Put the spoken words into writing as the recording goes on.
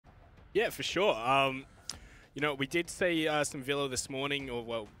Yeah, for sure. You know, we did see some Villa this morning, or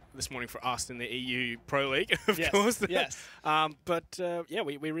well, this morning for us in the EU Pro League, of course. Yes. But yeah,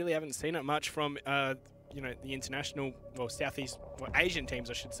 we really haven't seen it much from you know, the international, well, Southeast, well, Asian teams,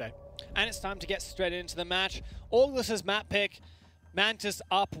 I should say. And it's time to get straight into the match. Orgl3ss's map pick. Mantis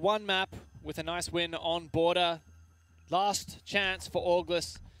up one map with a nice win on border. Last chance for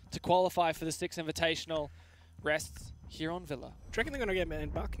Orgl3ss to qualify for the 6th Invitational. Rests here on Villa. Do you reckon they're going to get man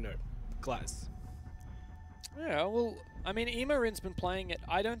back? No. Glass. Yeah, well, I mean, Imarin's been playing it.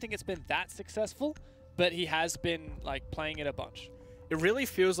 I don't think it's been that successful, but he has been, like, playing it a bunch. It really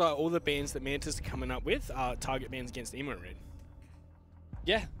feels like all the bans that Mantis are coming up with are target bans against Imarin.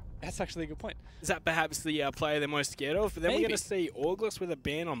 Yeah, that's actually a good point. Is that perhaps the player they're most scared of? But then Maybe. we're going to see Orgl3ss with a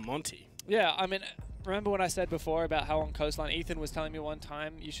ban on Monty. Yeah, I mean, remember what I said before about how on Coastline, Ethan was telling me one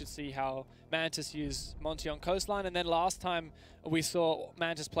time you should see how Mantis use Monty on Coastline, and then last time we saw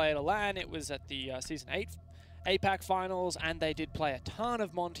Mantis play at a LAN, it was at the Season 8 APAC Finals, and they did play a ton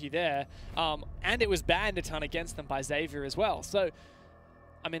of Monty there, and it was banned a ton against them by Xavier as well. So,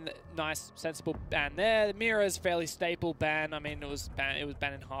 I mean, nice, sensible ban there. Mira's fairly staple ban. I mean, it was banned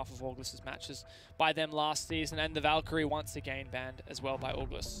in half of Orgl3ss's matches by them last season, and the Valkyrie once again banned as well by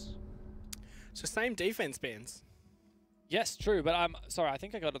Orgl3ss. So same defense bans. Yes, true, but I'm sorry, I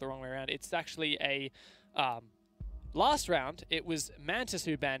think I got it the wrong way around. It's actually a last round, it was Mantis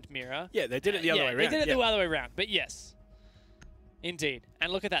who banned Mira. Yeah, they did it the other way around. They did it the other way around, but yes. Indeed.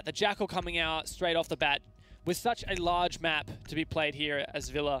 And look at that, the Jackal coming out straight off the bat. With such a large map to be played here as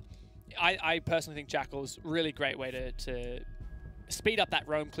Villa, I personally think Jackal's a really great way to speed up that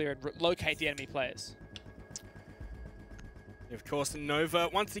roam clear and locate the enemy players. Of course, Nova,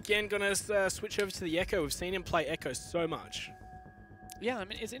 once again, going to switch over to the Echo. We've seen him play Echo so much. Yeah, I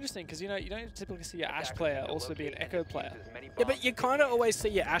mean, it's interesting because, you know, you don't typically see your Ashe player also be an Echo player. Yeah, but you kind of always see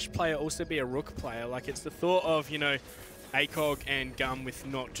your Ashe player also be a Rook player. Like, it's the thought of, you know, ACOG and Gum with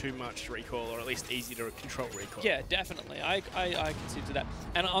not too much recoil, or at least easy to control recoil. Yeah, definitely. I concede to that.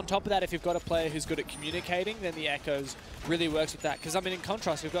 And on top of that, if you've got a player who's good at communicating, then the Echoes really works with that. Because, I mean, in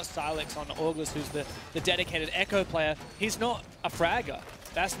contrast, we've got Silex on Orgl3ss, who's the dedicated Echo player. He's not a fragger.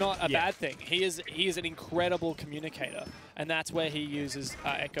 That's not a bad thing. He is an incredible communicator, and that's where he uses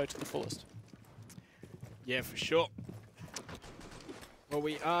Echo to the fullest. Yeah, for sure. Well,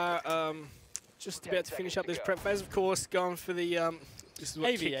 we are just about to finish up this prep phase, of course, going for the this is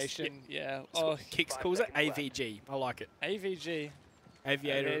what Aviation, Kix, yeah. Oh, Kix calls it AVG. I like it. AVG.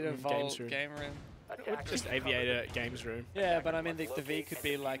 Aviator Vault, Games Room. Game Room. Just Aviator Games Room. Yeah, but I mean the V could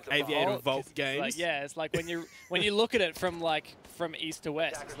be like Aviator Vault Games. Like, yeah, it's like when you look at it from east to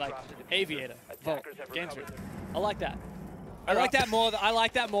west, it's like Aviator Vault Games Room. I like that. I like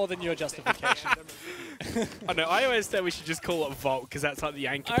that more than your justification. I know. I always say we should just call it Vault because that's like the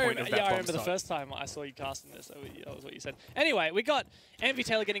anchor point of that. Yeah, I remember the first time I saw you casting this. That was what you said. Anyway, we got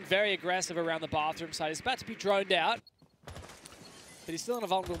Invitational getting very aggressive around the bathroom side. He's about to be droned out, but he's still in a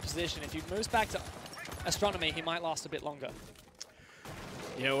vulnerable position. If he moves back to Astronomy, he might last a bit longer.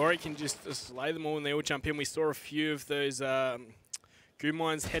 Yeah, or he can just slay them all and they all jump in. We saw a few of those goo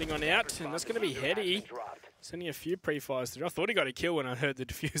mines heading on out, and that's going to be Heady. Sending a few pre-fires through. I thought he got a kill when I heard the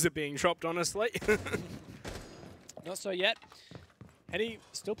diffuser being dropped, honestly. Not so yet. Heady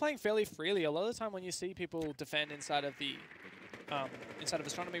still playing fairly freely. A lot of the time when you see people defend inside of the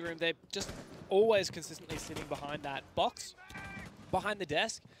Astronomy room, they're just always consistently sitting behind that box, behind the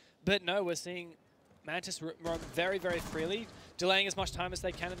desk. But no, we're seeing Mantis roam very, very freely, delaying as much time as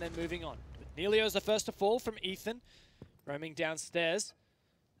they can and then moving on. Neilio's the first to fall from Ethan, roaming downstairs.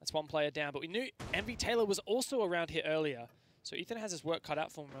 That's one player down, but we knew Invitational was also around here earlier. So Ethan has his work cut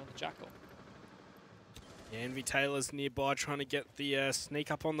out for him around the Jackal. Yeah, Invitational's nearby trying to get the sneak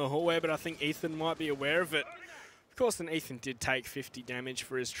up on the hallway, but I think Ethan might be aware of it. Of course, and Ethan did take 50 damage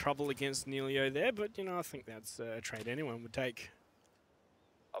for his trouble against Neilio there, but, you know, I think that's a trade anyone would take.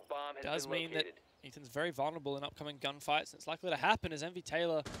 It does mean that Ethan's very vulnerable in upcoming gunfights, and it's likely to happen as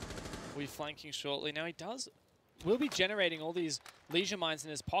Invitational will be flanking shortly. Now, will be generating all these leisure mines in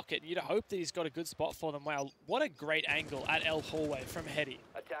his pocket, and you'd hope that he's got a good spot for them. Wow, what a great angle at L hallway from Heady.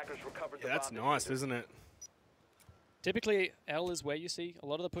 Yeah, that's nice, isn't it? Typically, L is where you see a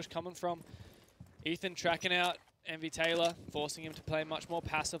lot of the push coming from. Ethan tracking out Invitational, forcing him to play much more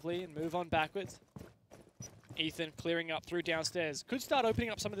passively and move on backwards. Ethan clearing up through downstairs. Could start opening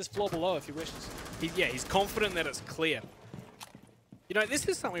up some of this floor below if he wishes. He's confident that it's clear. You know, this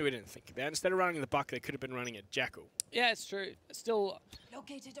is something we didn't think about. Instead of running the buck, they could have been running a Jackal. Yeah, it's true. Still,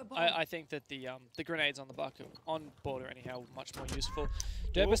 I think that the grenades on the buck on border anyhow much more useful.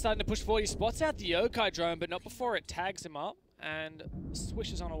 Derpa's starting to push forward. He spots out the Yokai drone, but not before it tags him up and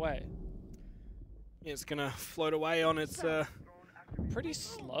swishes on away. It's going to float away on its... Pretty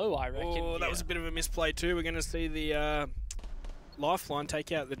slow, I reckon. Oh, that was a bit of a misplay too. We're going to see the Lifeline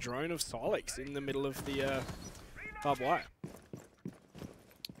take out the drone of Silex in the middle of the barbed wire.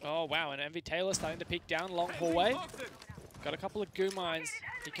 Oh, wow, and MV Taylor starting to peek down long hallway. Got a couple of goo mines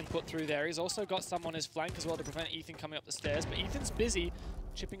he can put through there. He's also got some on his flank as well to prevent Ethan coming up the stairs, but Ethan's busy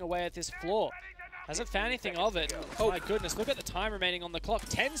chipping away at this floor. Hasn't found anything of it. Oh my goodness, look at the time remaining on the clock.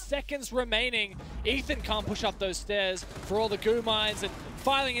 10 seconds remaining. Ethan can't push up those stairs for all the goo mines and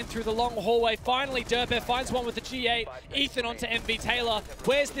filing in through the long hallway. Finally, Durbear finds one with the G8. Ethan onto MV Taylor.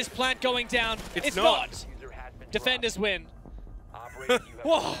 Where's this plant going down? It's not. Defenders win.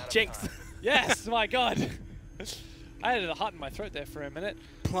 Whoa, jinx. Yes, my God. I had a heart in my throat there for a minute.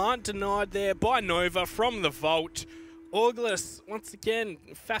 Plant denied there by Nova from the vault. Orgl3ss, once again,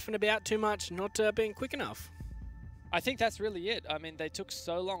 faffing about too much, not being quick enough. I think that's really it. I mean, they took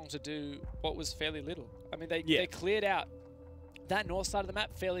so long to do what was fairly little. I mean, they cleared out that north side of the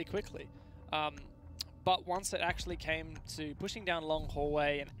map fairly quickly. But once it actually came to pushing down long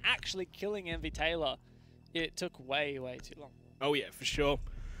hallway and actually killing MV Taylor, it took way, way too long. Oh yeah, for sure.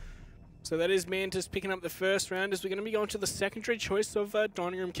 So that is Mantis picking up the first round as we're going to be going to the secondary choice of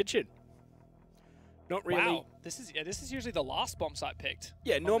Dining Room Kitchen. Not really. Wow, this is usually the last bomb site picked.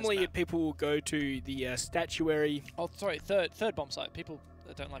 Yeah, normally people will go to the statuary. Oh, sorry, third bomb site. People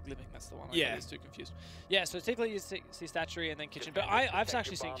that don't like living, that's the one. I was too confused. Yeah, so typically you see statuary and then kitchen, but I've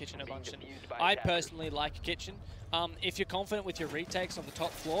actually seen kitchen a bunch, and I personally like kitchen. If you're confident with your retakes on the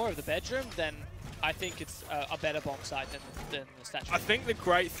top floor of the bedroom, then I think it's a better bomb site than the statue. I think the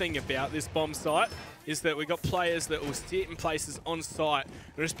great thing about this bomb site is that we've got players that will sit in places on site.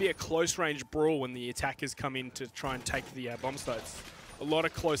 It'll just be a close range brawl when the attackers come in to try and take the bomb sites. A lot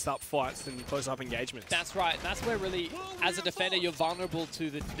of close-up fights and close-up engagements. That's right, and that's where really, as a defender, you're vulnerable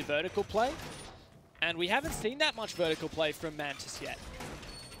to the vertical play. And we haven't seen that much vertical play from Mantis yet.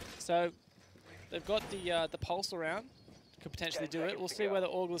 So they've got the pulse around, could potentially do it. We'll see whether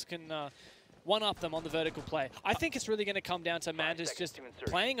Orgl3ss can one-up them on the vertical play. I think it's really going to come down to Mantis just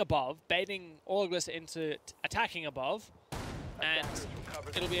playing above, baiting Orgl3ss into attacking above, and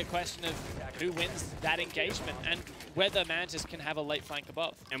it'll be a question of who wins that engagement and whether Mantis can have a late flank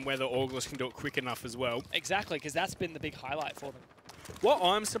above. And whether Orgl3ss can do it quick enough as well. Exactly, because that's been the big highlight for them. What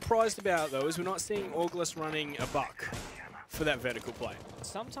I'm surprised about, though, is we're not seeing Orgl3ss running a buck for that vertical play.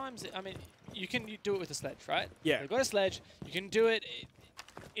 Sometimes, I mean, you can do it with a sledge, right? Yeah. They've got a sledge, you can do it.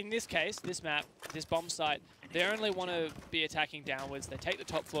 In this case, this map, this bomb site, they only want to be attacking downwards. They take the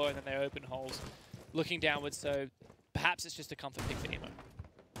top floor and then they open holes looking downwards, so perhaps it's just a comfort pick for Emo.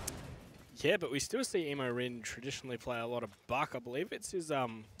 Yeah, but we still see Emo Rin traditionally play a lot of buck. I believe it's his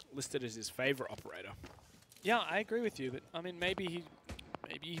listed as his favorite operator. Yeah, I agree with you, but I mean, maybe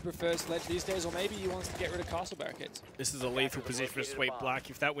he prefers sledge these days, or maybe he wants to get rid of castle barricades. This is a lethal position for Sweet Black.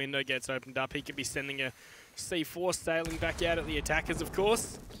 If that window gets opened up, he could be sending a C4 sailing back out at the attackers, of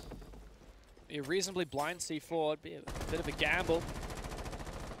course. Be a reasonably blind C4, it'd be a bit of a gamble.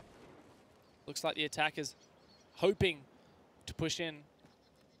 Looks like the attackers hoping to push in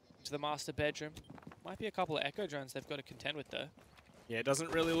to the master bedroom. Might be a couple of echo drones they've got to contend with though. Yeah, it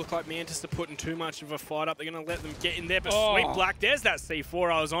doesn't really look like Mantis are putting too much of a fight up. They're going to let them get in there, but Sweet Black, there's that C4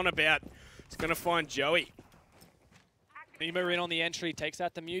 I was on about. It's going to find Joey. Emo Rin on the entry, takes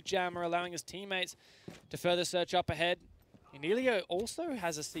out the mute jammer, allowing his teammates to further search up ahead. Emilio also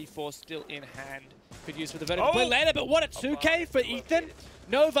has a C4 still in hand. Could use for the vertical play later, but what a 2K for Ethan.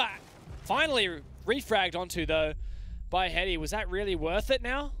 Nova finally refragged onto, though, by Hetty. Was that really worth it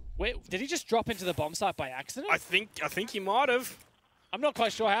now? Wait, did he just drop into the bomb site by accident? I think he might have. I'm not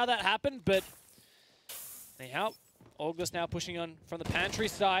quite sure how that happened, but anyhow, Orgl3ss now pushing on from the pantry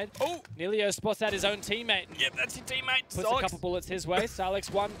side. Oh! Nelio spots out his own teammate. Yep, that's your teammate. Puts a couple bullets his way.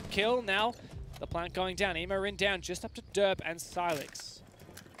 Silex one kill. Now the plant going down. Emo Rin down just up to Derp and Silex.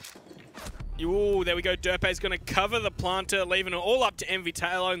 Ooh, there we go. Derpe's going to cover the planter, leaving it all up to MV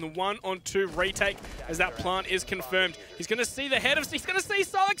Taylor in the 1-on-2 retake as that plant is confirmed. He's going to see the head of... He's going to see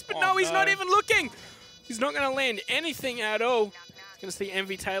Silex, but no, he's not even looking. He's not going to land anything at all. He's going to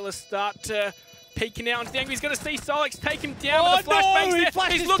see MV Taylor start peeking out into the angle. He's going to see Silex take him down with the flashbangs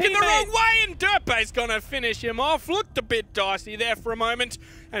there. He's looking the wrong way, and Derpe's going to finish him off. Looked a bit dicey there for a moment,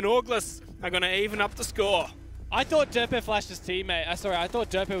 and Orgl3ss are going to even up the score. I thought Derpe flashed his teammate. I thought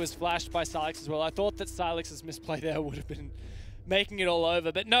Derpe was flashed by Silex as well. I thought that Silex's misplay there would have been making it all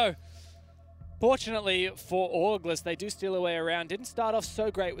over, but no. Fortunately for Orgl3ss, they do steal away around. Didn't start off so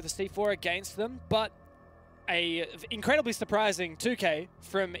great with a C4 against them, but a incredibly surprising 2K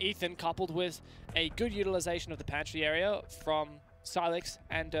from Ethan, coupled with a good utilization of the pantry area from Silex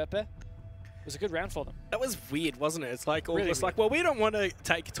and Derpe. It was a good round for them. That was weird, wasn't it? It's like all Really just like, well, we don't want to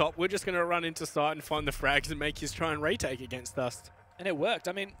take top. We're just going to run into site and find the frags and make his try and retake against us. And it worked.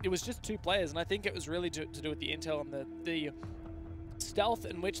 I mean, it was just 2 players, and I think it was really to do with the intel and the stealth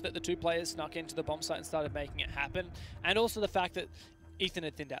in which that the 2 players snuck into the bomb site and started making it happen, and also the fact that Ethan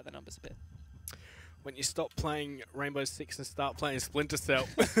had thinned out the numbers a bit. When you stop playing Rainbow Six and start playing Splinter Cell.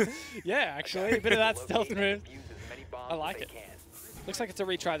 Yeah, actually, a bit of that stealth move. I like it. Looks like it's a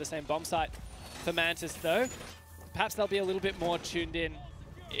retry of the same bomb site for Mantis, though. Perhaps they'll be a little bit more tuned in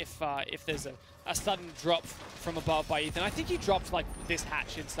if there's a sudden drop from above by Ethan. I think he dropped like this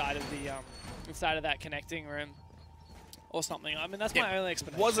hatch inside of the inside of that connecting room or something. I mean, that's my only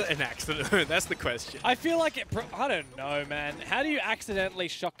explanation. Was it an accident? That's the question. I feel like it. I don't know, man. How do you accidentally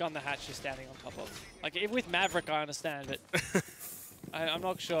shotgun the hatch you're standing on top of? Like with Maverick, I understand, but I'm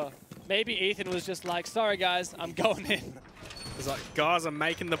not sure. Maybe Ethan was just like, "Sorry guys, I'm going in." It's like, guys, I'm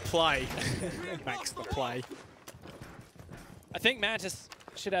making the play. Makes the play. I think Mantis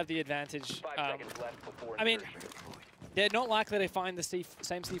should have the advantage. I mean, they're not likely to find the same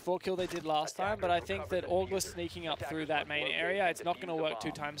C4 kill they did last time, but I think that Orgl3ss sneaking up through that main area, it's not going to work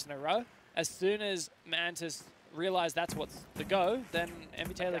 2 times in a row. As soon as Mantis realize that's what's the go, then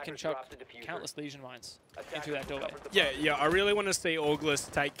Invitational can chuck countless Legion mines into that doorway. Yeah, I really want to see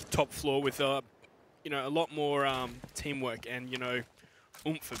Orgl3ss take top floor with a lot more teamwork and,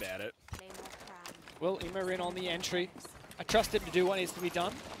 oomph about it. Well, Imarin on the entry. I trust him to do what needs to be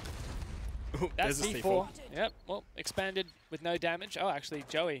done. Ooh, That's C4. Yep, well, expanded with no damage. Oh, actually,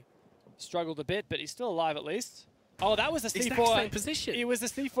 Joey struggled a bit, but he's still alive at least. Oh, that was the C4. Exact same position. It was the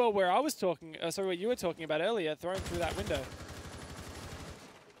C4 where I was talking, sorry, what you were talking about earlier, thrown through that window.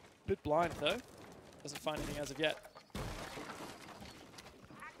 Bit blind, though. Doesn't find anything as of yet.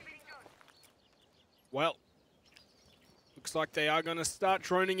 Well, looks like they are going to start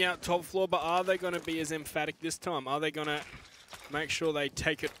droning out top floor, but are they going to be as emphatic this time? Are they going to make sure they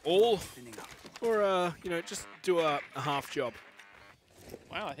take it all? Or, just do a half job?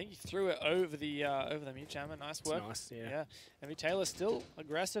 Wow, I think he threw it over the mute jammer. Nice work. That's nice, yeah. Invitational still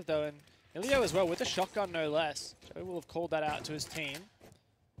aggressive, though, and Ilio as well, with the shotgun, no less. Joe will have called that out to his team.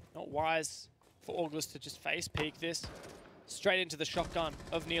 Not wise for Orgl3ss to just face peek this straight into the shotgun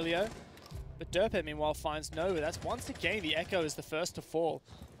of Nelio. But Derpet, meanwhile, finds Nova. That's once again the Echo is the first to fall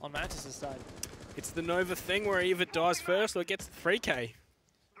on Mantis' side. It's the Nova thing where he either dies first or gets the 3K.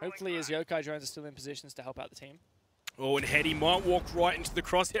 Hopefully his Yokai drones are still in positions to help out the team. Oh, and Hetty might walk right into the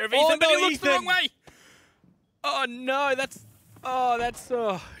crosshair of Ethan, but he looks the wrong way! Oh no, that's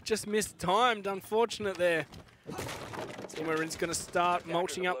just mistimed, unfortunate there. Imarin's going to start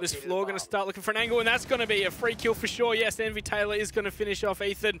mulching up this floor, going to start looking for an angle, and that's going to be a free kill for sure. Yes, Invitational is going to finish off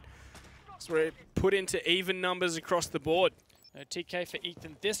Ethan. So we're put into even numbers across the board. No TK for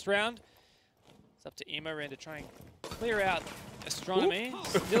Ethan this round. It's up to Imarin to try and clear out Astronomy.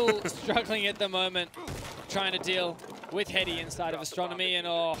 Still struggling at the moment, trying to deal with Hetty inside of Astronomy, and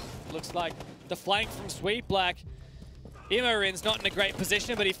looks like the flank from Sweet Black. Imarin's not in a great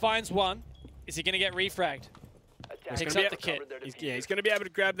position, but he finds one. Is he going to get refragged? Picks up the kit. He's going to be able to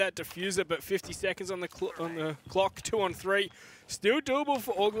grab that diffuser, but 50 seconds on the clock, 2 on 3. Still doable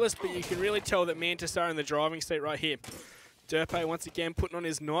for Orgl3ss, but you can really tell that Mantis are in the driving seat right here. Derpe once again putting on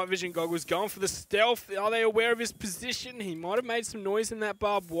his night vision goggles, going for the stealth. Are they aware of his position? He might have made some noise in that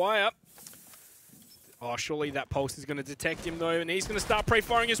barbed wire. Oh, surely that pulse is going to detect him though, and he's going to start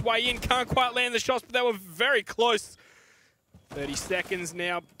pre-firing his way in. Can't quite land the shots, but they were very close. 30 seconds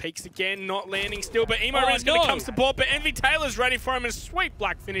now, peaks again, not landing still, but Imarin's going to come support, but Invitational's ready for him, and Sweet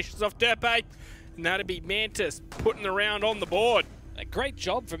Black finishes off Derpe. And that'll be Mantis putting the round on the board. A great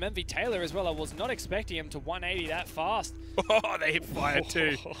job from Invitational as well. I was not expecting him to 180 that fast. Oh, they hit fire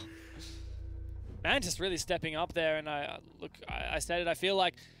too. Mantis really stepping up there, and I said it, I feel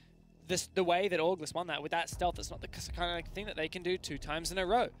like the way that Orgl3ss won that, with that stealth, it's not the kind of thing that they can do 2 times in a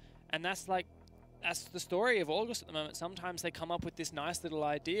row. And that's the story of Orgl3ss at the moment. Sometimes they come up with this nice little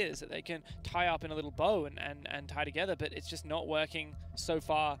ideas that they can tie up in a little bow and tie together, but it's just not working so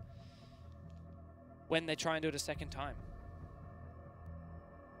far when they try and do it a second time.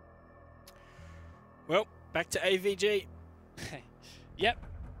 Well, back to AVG. Yep,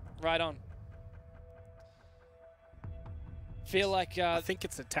 right on. Feel like I think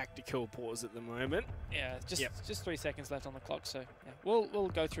it's a tactical pause at the moment. Yeah, just 3 seconds left on the clock, so yeah, we'll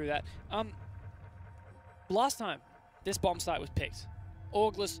go through that. Last time this bomb site was picked,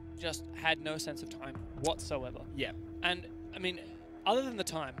 Orgl3ss just had no sense of time whatsoever. Yeah. And I mean, other than the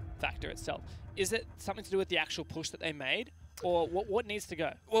time factor itself, is it something to do with the actual push that they made? Or what needs to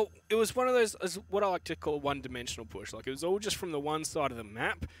go? Well, it was one of those, what I like to call one-dimensional push. Like, it was all just from the one side of the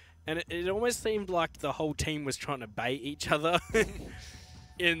map, And it almost seemed like the whole team was trying to bait each other.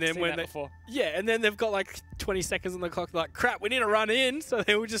 And then and then they've got like 20 seconds on the clock, like, crap, we need to run in. So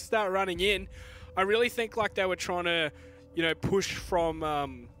they will just start running in. I really think like they were trying to, you know, push from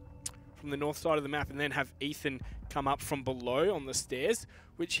the north side of the map and then have Ethan come up from below on the stairs,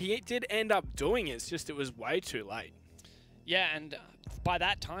 which he did end up doing. It's just it was way too late. Yeah, and by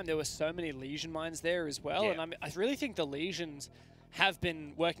that time there were so many Legion mines there as well. Yeah. And I really think the Legions have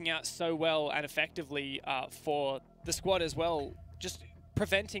been working out so well and effectively for the squad as well, just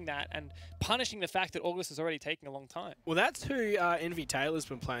preventing that and punishing the fact that Orgl3ss is already taking a long time. Well, that's who Invitational's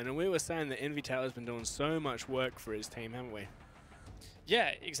been playing, and we were saying that Invitational's been doing so much work for his team, haven't we?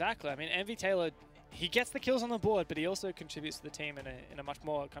 Yeah, exactly. I mean, Invitational, he gets the kills on the board, but he also contributes to the team in a much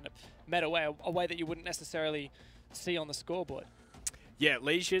more kind of meta way, a way that you wouldn't necessarily see on the scoreboard. Yeah,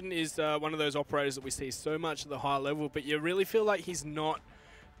 Legion is one of those operators that we see so much at the high level, but you really feel like he's not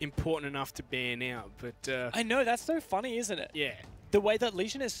important enough to ban out. But I know, that's so funny, isn't it? Yeah. The way that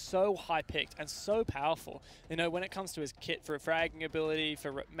Legion is so high-picked and so powerful, you know, when it comes to his kit for fragging ability,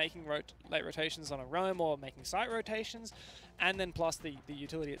 for making late rotations on a roam or making site rotations, and then plus the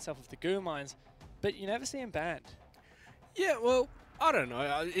utility itself of the goo mines, but you never see him banned. Yeah, well, I don't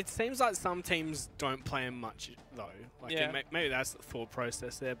know. It seems like some teams don't play him much, though. Like, yeah. Maybe that's the thought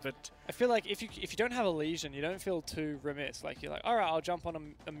process there, but I feel like if you don't have a Legion, you don't feel too remiss. Like, you're like, all right, I'll jump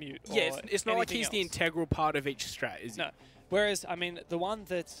on a mute. Yeah, it's not like he's else. the integral part of each strat, is he? No. Whereas, I mean, the one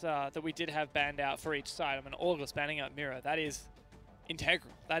that we did have banned out for each side, I mean, Orgl3ss banning out Mirror, that is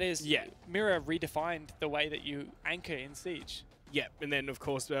integral. That is, Mirror redefined the way that you anchor in Siege. Yeah, and then, of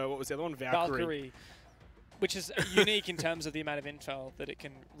course, what was the other one? Valkyrie. Which is unique in terms of the amount of intel that it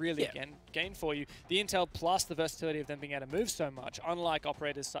can really gain for you. The intel plus the versatility of them being able to move so much, unlike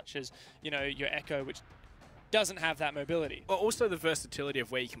operators such as, you know, your Echo, which doesn't have that mobility. Well, also the versatility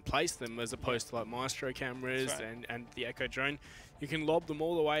of where you can place them as opposed to like Maestro cameras and the Echo drone. You can lob them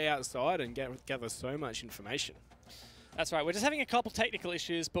all the way outside and gather so much information. That's right. We're just having a couple technical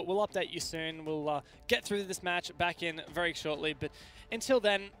issues, but we'll update you soon. We'll get through this match back in very shortly. But until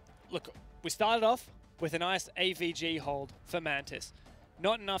then, look, we started off with a nice AVG hold for Mantis.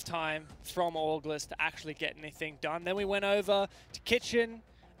 Not enough time from Orgl3ss to actually get anything done. Then we went over to Kitchen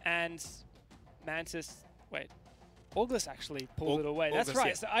and Mantis... Wait, Orgl3ss actually pulled it away. That's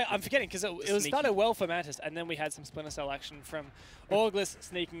right. So I'm forgetting because it started well for Mantis, and then we had some Splinter Cell action from Orgl3ss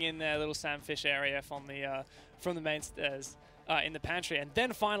sneaking in their little Samfish area from the main stairs in the pantry, and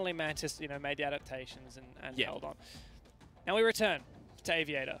then finally Mantis, you know, made the adaptations and held on. Now we return to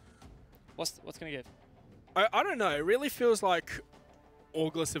Aviator. What's going to give? I don't know. It really feels like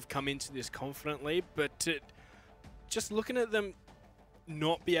Orgl3ss have come into this confidently, but just looking at them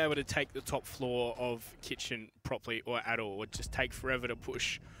not be able to take the top floor of Kitchen properly or at all, or just take forever to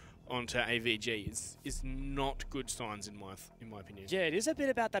push onto AVG is not good signs in my opinion. Yeah, it is a bit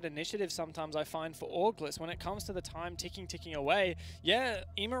about that initiative sometimes I find for Orgl3ss when it comes to the time ticking away. Yeah,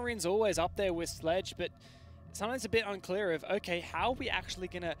 Emarines always up there with Sledge, but sometimes a bit unclear of, okay, how are we actually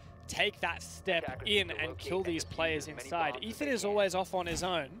going to take that step in and kill these players inside? Ethan is always off on his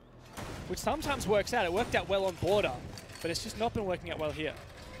own, which sometimes works out. It worked out well on Border, but it's just not been working out well here.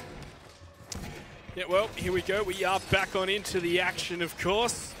 Yeah, well, here we go. We are back on into the action, of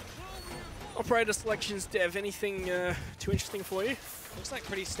course. Operator selections, Dev, anything too interesting for you? Looks like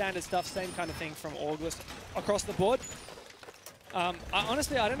pretty standard stuff, same kind of thing from Orgl3ss across the board.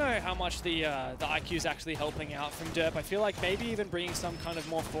 Honestly, I don't know how much the IQ is actually helping out from Derp. I feel like maybe even bringing some kind of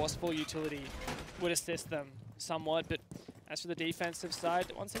more forceful utility would assist them somewhat, but as for the defensive side,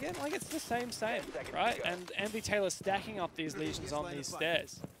 once again, like it's the same, right? And Invitational stacking up these Legions on these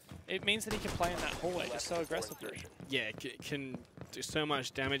stairs. It means that he can play in that hallway just so aggressively. Yeah, it can do so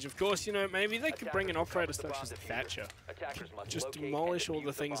much damage. Of course, you know, maybe they could bring an operator such as Thatcher. Just demolish all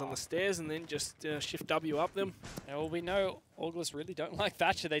the things on the stairs and then just shift W up them. Yeah, well, we know Orgl3ss really don't like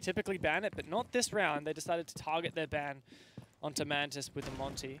Thatcher. They typically ban it, but not this round. They decided to target their ban onto Mantis with the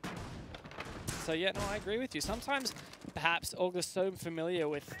Monty. So yeah, no, I agree with you. Sometimes, perhaps, Orgl3ss so familiar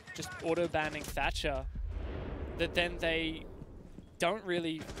with just auto-banning Thatcher that then they don't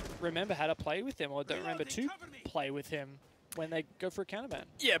really remember how to play with him or don't remember to play with him when they go for a counterban.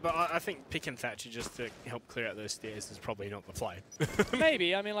 Yeah, but I think picking Thatcher just to help clear out those stairs is probably not the play.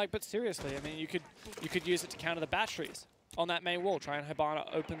 Maybe, I mean, like, but seriously, I mean, you could use it to counter the batteries on that main wall. Try and Hibana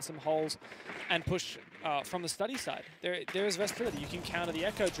open some holes and push from the study side. There is versatility. You can counter the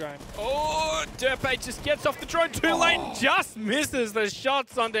Echo drone. Oh, Derp just gets off the drone too late and just misses the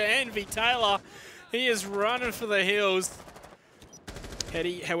shots onto Invitational. He is running for the hills.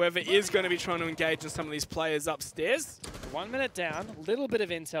 Hetty, however, is going to be trying to engage in some of these players upstairs. 1 minute down, a little bit of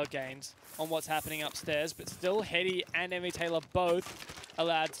intel gains on what's happening upstairs, but still Hetty and Invitational both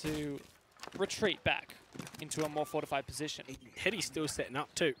allowed to retreat back into a more fortified position. Hetty's still setting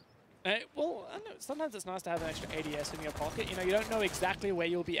up too. Well, I know, sometimes it's nice to have an extra ADS in your pocket. You know, you don't know exactly where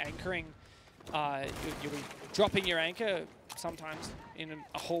you'll be anchoring. You'll be dropping your anchor sometimes in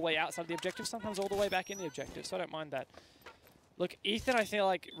a hallway outside the objective, sometimes all the way back in the objective, so I don't mind that. Look, Ethan, I feel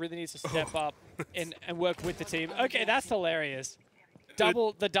like really needs to step up and work with the team. Okay, that's hilarious.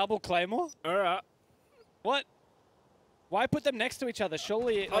 The double claymore? All right. What? Why put them next to each other?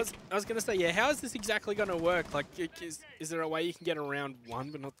 Surely, like, I was gonna say, yeah. How is this exactly gonna work? Like, is there a way you can get around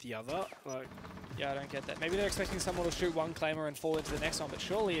one but not the other? Like, yeah, I don't get that. Maybe they're expecting someone to shoot one claymore and fall into the next one, but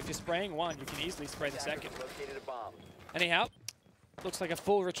surely if you're spraying one, you can easily spray the second. Anyhow, looks like a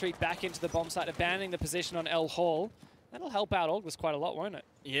full retreat back into the bomb site, abandoning the position on L Hall. That'll help out Orgl3ss quite a lot, won't it?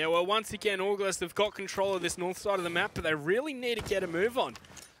 Yeah, well, once again, Orgl3ss have got control of this north side of the map, but they really need to get a move on.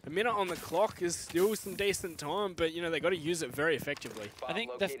 A minute on the clock is still some decent time, but, you know, they've got to use it very effectively. I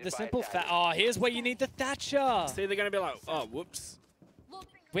think the simple fact... Oh, here's where you need the Thatcher. See, they're going to be like, oh, whoops.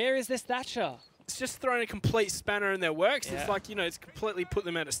 Where is this Thatcher? It's just throwing a complete spanner in their works. Yeah. It's like, you know, it's completely put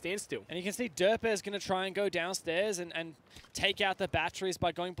them at a standstill. And you can see Orgl3ss going to try and go downstairs and take out the batteries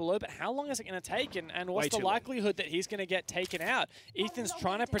by going below, but how long is it going to take? And what's the likelihood that he's going to get taken out? Ethan's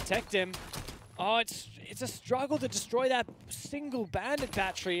trying to protect him. Oh, it's a struggle to destroy that single bandit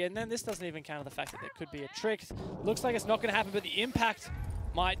battery, and then this doesn't even count on the fact that there could be a trick. Looks like it's not going to happen, but the impact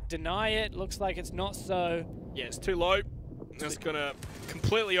might deny it. Looks like it's not so. Yeah, it's too low. That's going to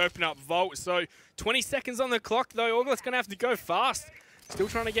completely open up Vault. So 20 seconds on the clock, though. Orgl3ss going to have to go fast. Still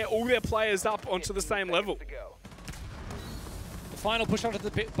trying to get all their players up onto the same level. The final push onto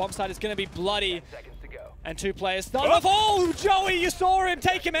the bomb site is going to be bloody. And two players start off. Oh, Joey, you saw him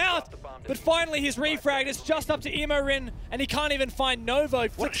take him out. But finally, his refrag is just up to Imorin, and he can't even find Novo.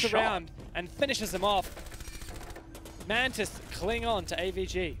 Flicks around and finishes him off. Mantis cling on to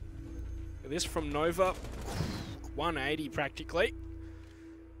AVG. This from Nova. 180 practically.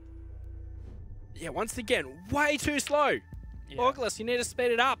 Yeah, once again, way too slow. Yeah. Orgl3ss, you need to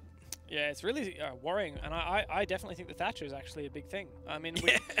speed it up. Yeah, it's really worrying, and I definitely think the Thatcher is actually a big thing. I mean,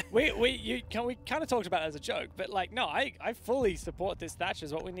 we kind of talked about it as a joke, but like, no, I fully support this Thatcher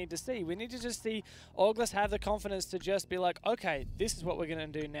is what we need to see. We need to just see Orgl3ss have the confidence to just be like, okay, this is what we're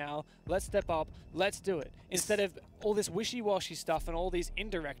going to do now. Let's step up. Let's do it. Instead of all this wishy-washy stuff and all these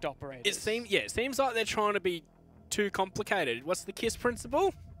indirect operators. It seems like they're trying to be too complicated. What's the KISS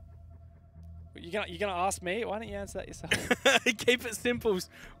principle? You're gonna ask me? Why don't you answer that yourself? Keep it simple.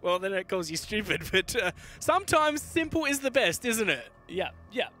 Well, then it calls you stupid, but sometimes simple is the best, isn't it? Yeah,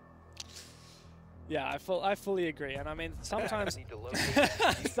 yeah. Yeah, I fully agree. And I mean, sometimes...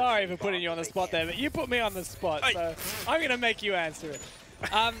 Sorry for putting you on the spot there, but you put me on the spot, so I'm gonna make you answer it.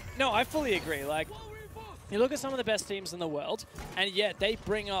 No, I fully agree. Like, you look at some of the best teams in the world, and yet they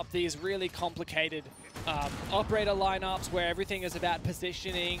bring up these really complicated operator lineups where everything is about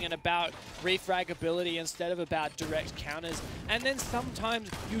positioning and about refragability instead of about direct counters. And then sometimes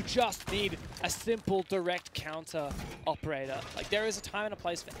you just need a simple direct counter operator. Like, there is a time and a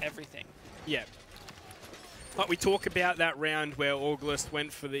place for everything. Yeah. Like we talk about that round where Orgl3ss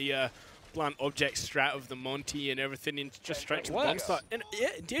went for the blunt object strat of the Monty and everything and just straight to the bomb site. And yeah,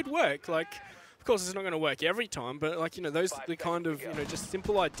 it did work. Like, of course, it's not going to work every time, but like, you know, those are the kind of, you know, just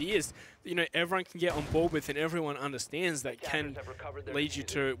simple ideas that, you know, everyone can get on board with and everyone understands that can lead you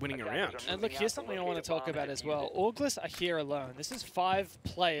to winning a round. And look, here's something I want to talk about as well. Orgl3ss are here alone. This is 5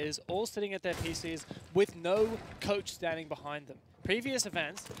 players all sitting at their PCs with no coach standing behind them. Previous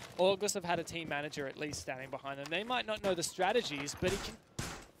events, Orgl3ss have had a team manager at least standing behind them. They might not know the strategies, but he can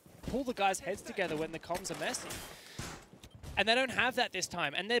pull the guys' heads together when the comms are messy. And they don't have that this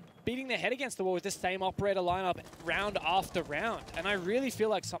time. And they're beating their head against the wall with the same operator lineup round after round. And I really feel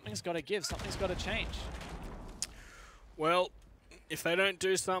like something's got to give. Something's got to change. Well, if they don't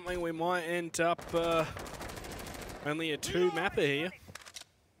do something, we might end up only a 2-mapper here.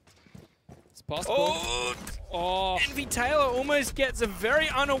 It's possible. Oh. Invitational almost gets a very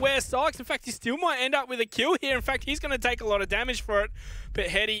unaware Sykes. In fact, he still might end up with a kill here. In fact, he's going to take a lot of damage for it. But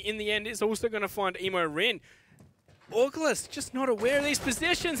Hetty, in the end, is also going to find Imorin. Orgl3ss just not aware of these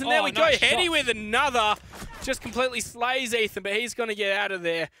positions, and there we go. Hetty with another, just completely slays Ethan, but he's going to get out of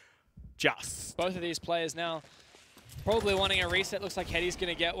there just. Both of these players now probably wanting a reset. Looks like Hetty's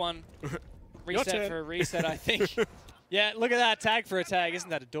going to get one. Reset for a reset, I think. Yeah, look at that, tag for a tag. Isn't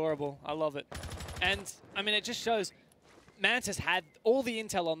that adorable? I love it. And, I mean, it just shows Mantis had all the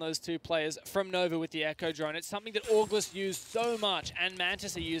intel on those 2 players from Nova with the Echo drone. It's something that Orgl3ss used so much, and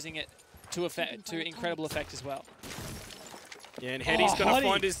Mantis are using it to incredible effect as well. Yeah, and Hetty's going to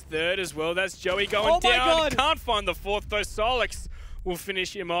find his third as well. That's Joey going down. God. Can't find the fourth, though. Solix will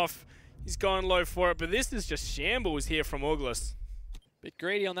finish him off. He's going low for it, but this is just shambles here from Orgl3ss. Bit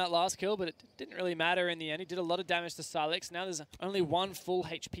greedy on that last kill, but it didn't really matter in the end. He did a lot of damage to Solix. Now there's only one full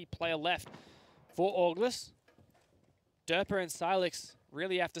HP player left for Orgl3ss. Derper and Solix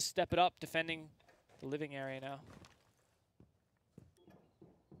really have to step it up defending the living area now.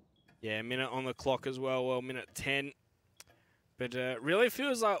 Yeah, a minute on the clock as well. Well, minute 10. But really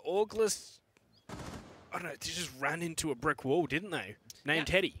feels like Orgl3ss, I don't know, they just ran into a brick wall, didn't they? Named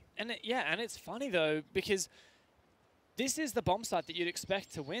Hetty. And it's funny though, because this is the bomb site that you'd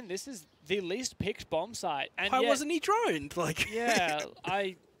expect to win. This is the least picked bomb site. And why wasn't he droned? Like, yeah,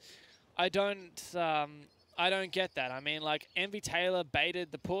 I don't get that. I mean, like, Invitational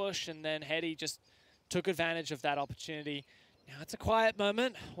baited the push, and then Hetty just took advantage of that opportunity. Now it's a quiet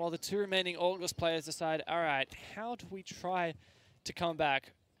moment while the two remaining Orgl3ss players decide, all right, how do we try to come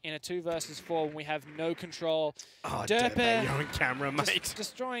back in a 2 versus 4 when we have no control? Oh, Derper, you're on camera, mate.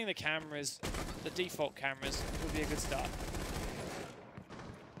 Destroying the cameras, the default cameras, would be a good start.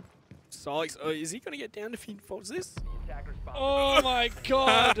 Solix, oh, is he going to get down if he faults this? Oh my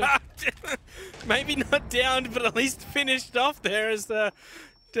god! Maybe not down, but at least finished off there as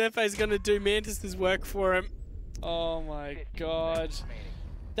Derpe's going to do Mantis' work for him. Oh my god.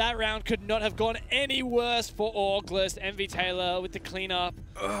 That round could not have gone any worse for Orgl3ss. Invitational with the cleanup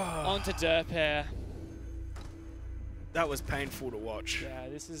onto Derper. That was painful to watch. Yeah,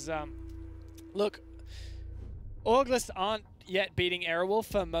 this is... Look, Orgl3ss aren't yet beating Airwolf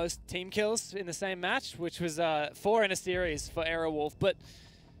for most team kills in the same match, which was 4 in a series for Airwolf. But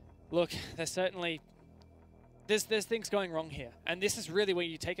look, there's certainly... There's things going wrong here. And this is really where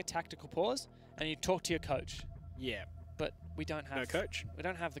you take a tactical pause and you talk to your coach. Yeah. But we don't have... No coach. We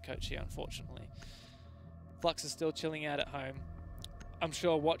don't have the coach here, unfortunately. Flux is still chilling out at home. I'm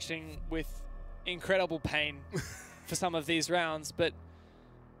sure watching with incredible pain for some of these rounds, but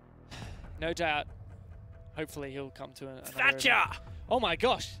no doubt, hopefully he'll come to another... Thatcher! Oh my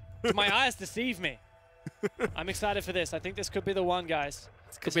gosh! Do my eyes deceive me? I'm excited for this. I think this could be the one, guys.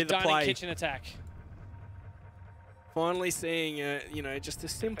 This could be the play. Kitchen attack. Finally seeing, you know, just a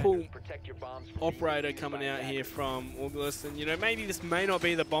simple operator coming out here from Orgl3ss. And, you know, maybe this may not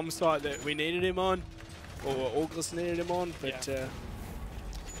be the bomb site that we needed him on, or Orgl3ss needed him on, but... Yeah.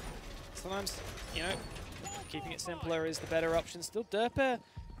 Sometimes, you know, keeping it simpler is the better option. Still, Derper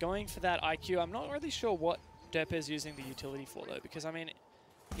going for that IQ. I'm not really sure what Derper is using the utility for, though, because, I mean,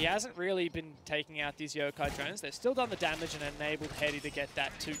 he hasn't really been taking out these Yokai drones. They've still done the damage and enabled Hetty to get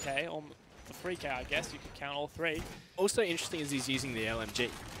that 2K, or 3K, I guess. You could count all 3. Also interesting is he's using the LMG.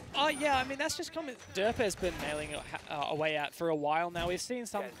 Oh, yeah, I mean, that's just coming. Derper's been nailing a way out for a while now. We've seen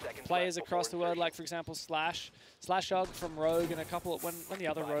some players across the world, like, for example, Slash from Rogue, and a couple of, when the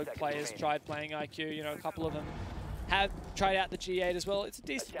other Rogue players tried playing IQ, you know, a couple of them have tried out the G8 as well. It's a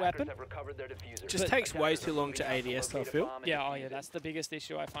decent weapon. Just takes way too long to ADS, I feel. Yeah, oh yeah, that's the biggest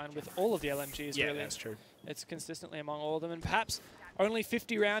issue I find with all of the LMGs, yeah, really. That's true. It's consistently among all of them, and perhaps only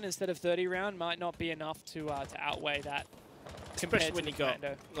 50 round instead of 30 round might not be enough to outweigh that. Especially when you got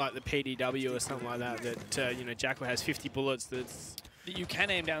like the PDW or something like that, that you know, Jackal has 50 bullets. That you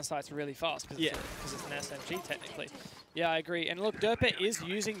can aim down sights really fast because it's an SMG technically. Yeah, I agree. And look, Derper is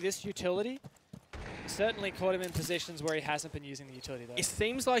using this utility. Certainly caught him in positions where he hasn't been using the utility though. It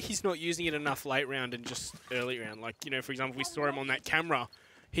seems like he's not using it enough late round and just early round. Like, you know, for example, we saw him on that camera.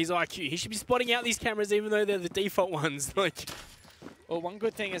 He's IQ. He should be spotting out these cameras even though they're the default ones. Like. Well, one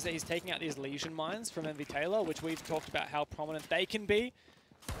good thing is that he's taking out these Lesion mines from Invitational, which we've talked about how prominent they can be.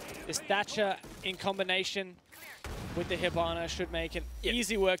 This Thatcher in combination with the Hibana should make it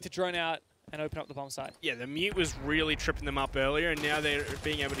easy work to drone out and open up the bomb site. Yeah, the mute was really tripping them up earlier, and now they're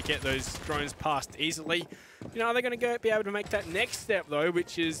being able to get those drones past easily. You know, they're going to be able to make that next step, though,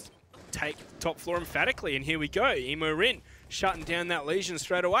 which is take top floor emphatically. And here we go. Emo Rin shutting down that Lesion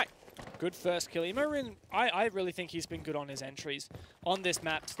straight away. Good first kill. Emo Rin, I really think he's been good on his entries on this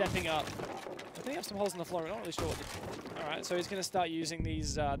map, stepping up. I think he has some holes in the floor. I'm not really sure what all right, so he's going to start using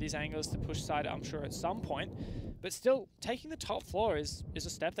these angles to push side, I'm sure, at some point. But still, taking the top floor is a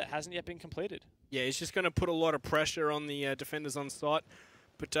step that hasn't yet been completed. Yeah, he's just going to put a lot of pressure on the defenders on site.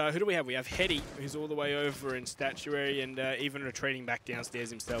 But who do we have? We have Hetty, who's all the way over in statuary and even retreating back downstairs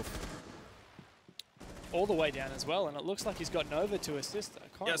himself. All the way down as well, and it looks like he's got Nova to assist.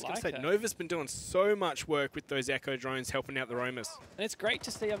 I was going to say, Nova's been doing so much work with those Echo drones helping out the roamers. And it's great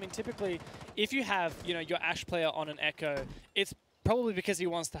to see. I mean, typically, if you have, you know, your Ash player on an Echo, it's probably because he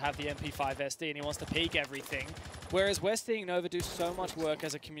wants to have the MP5 SD and he wants to peek everything. Whereas we're seeing Nova do so much work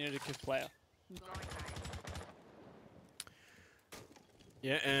as a communicative player.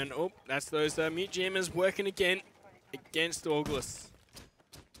 Yeah, and oh, that's those mute jammers working again against Orgl3ss.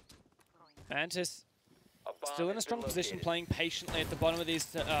 Mantis still in a strong position, playing patiently at the bottom of these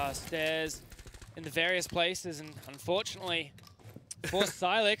stairs in the various places, and unfortunately for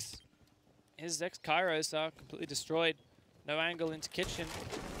Silex, his ex-Kairos are completely destroyed. No angle into kitchen,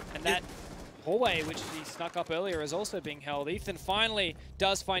 and that hallway, which he snuck up earlier, is also being held. Ethan finally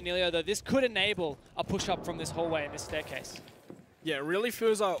does find Neilio, though this could enable a push-up from this hallway and this staircase. Yeah, it really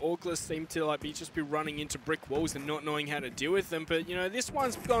feels like Orgl3ss seem to like just be running into brick walls and not knowing how to deal with them. But you know, this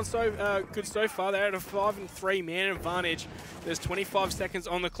one's gone so good so far. They're at a 5-3 man advantage. There's 25 seconds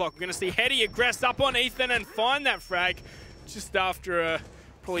on the clock. We're going to see Hetty aggress up on Ethan and find that frag just after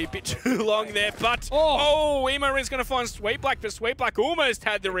probably a bit too long there, but Emo-Rin's going to find Sweetblack, but Sweetblack almost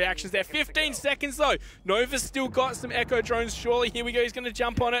had the reactions there. 15 seconds though. Nova's still got some Echo drones, surely. Here we go, he's going to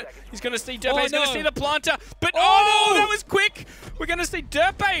jump on it. He's going to see Derpe, he's going to see the planter, but no, that was quick. We're going to see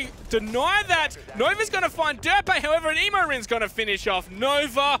Derpe deny that. Nova's going to find Derpe, however, and Emo-Rin's going to finish off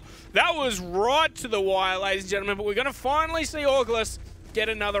Nova. That was right to the wire, ladies and gentlemen, but we're going to finally see Orgl3ss get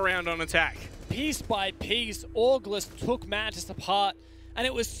another round on attack. Piece by piece, Orgl3ss took Mantis apart. And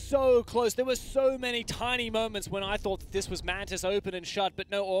it was so close. There were so many tiny moments when I thought that this was Mantis open and shut,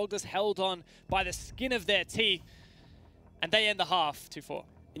 but no, Orgl3ss held on by the skin of their teeth. And they end the half 2-4.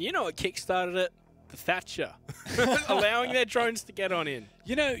 And you know what kickstarted it? The Thatcher. Allowing their drones to get on in.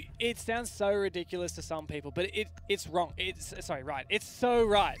 You know, it sounds so ridiculous to some people, but it's wrong. Right. It's so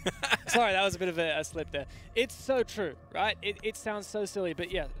right. Sorry, that was a bit of a slip there. It's so true, right? It sounds so silly,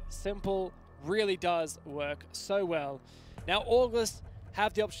 but yeah, simple really does work so well. Now, Orgl3ss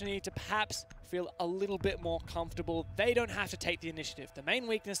have the opportunity to perhaps feel a little bit more comfortable. They don't have to take the initiative. The main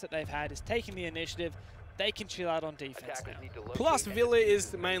weakness that they've had is taking the initiative. They can chill out on defense now. Plus, Villa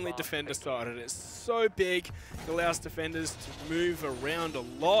is mainly defender-sided. It's so big, it allows defenders to move around a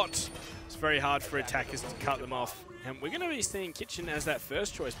lot. It's very hard for attackers to cut them off. And we're going to be seeing Kitchen as that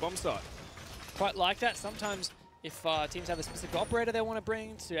first choice bomb site. Quite like that. Sometimes if teams have a specific operator they want to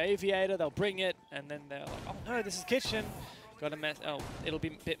bring to Aviator, they'll bring it, and then they're like, oh no, this is Kitchen. Got to it'll be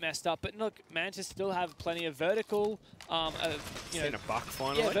a bit messed up. But look, Mantis still have plenty of vertical, seen a buck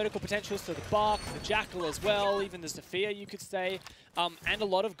finally. Yeah, vertical potentials. So the Buck, the Jackal as well, even the Zephyr, you could say, and a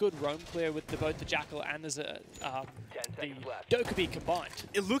lot of good roam clear with both the Jackal and the Dokkaebi combined.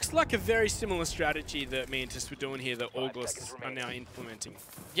 It looks like a very similar strategy that Mantis were doing here that Orgl3ss are now implementing.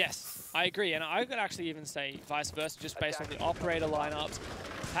 Yes, I agree, and I could actually even say vice versa, just based on the operator lineups.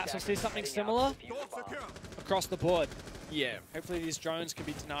 Perhaps we'll see something similar across the board. Yeah. Hopefully these drones can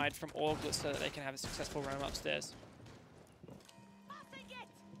be denied from Orgl3ss so that they can have a successful roam upstairs.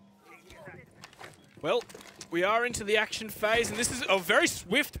 Well, we are into the action phase, and this is a very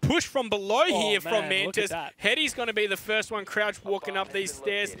swift push from below here from Mantis. Hetty's going to be the first one crouched walking up these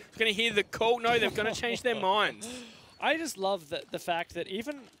stairs. He's going to hear the call. No, they're going to change their minds. I just love the fact that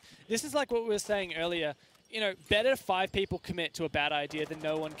even, this is like what we were saying earlier, you know, better 5 people commit to a bad idea than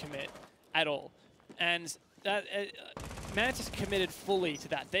no one commit at all. And that Mantis committed fully to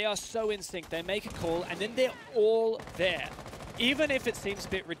that. They are so in sync. They make a call, and then they're all there. Even if it seems a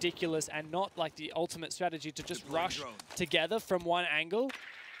bit ridiculous and not like the ultimate strategy to just rush together from one angle,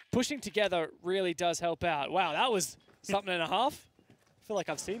 pushing together really does help out. Wow, that was something and a half. I feel like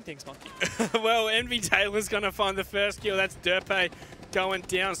I've seen things, Monkey. Well, Envy Taylor's going to find the first kill. That's Derpe going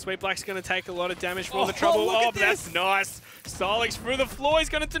down. Sweetblack's going to take a lot of damage for all the trouble. Oh, that's nice. Silex through the floor. He's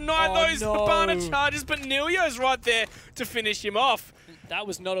going to deny those Hibana charges, but Neilio's right there to finish him off. That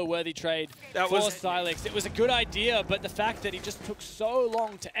was not a worthy trade for Silex. It was a good idea, but the fact that he just took so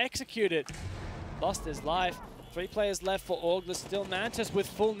long to execute it, lost his life. 3 players left for Orgl3ss, still Mantis with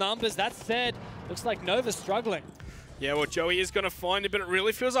full numbers. That said, looks like Nova's struggling. Yeah, well, Joey is going to find it, but it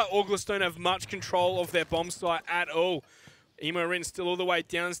really feels like Orgl3ss don't have much control of their bomb site at all. Emo-Rin still all the way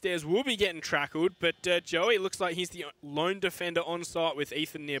downstairs, will be getting trackled, but Joey looks like he's the lone defender on site with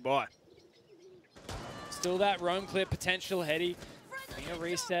Ethan nearby. Still that roam clear potential, Hetty. A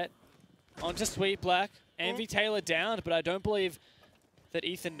reset onto Sweetblack. Envy Taylor down, but I don't believe that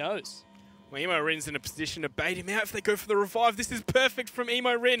Ethan knows. Well, Emo-Rin's in a position to bait him out if they go for the revive. This is perfect from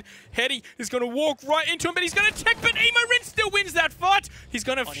Emo-Rin. Hetty is going to walk right into him, but he's going to check, but Emo-Rin still wins that fight. He's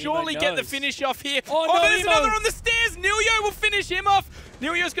going to surely get the finish off here. Oh, no, but there's another on the stairs. Neilio will finish him off.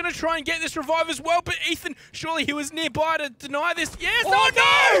 Neilio's going to try and get this revive as well, but Ethan, surely he was nearby to deny this. Yes, oh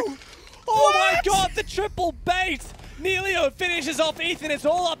no! Oh my God, the triple bait! Neilio finishes off Ethan. It's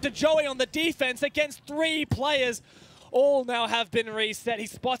all up to Joey on the defense against 3 players. all now have been reset. He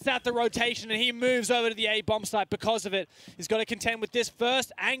spots out the rotation and he moves over to the A bomb site because of it. He's got to contend with this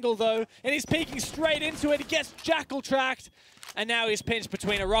first angle though, and he's peeking straight into it. He gets Jackal tracked, and now he's pinched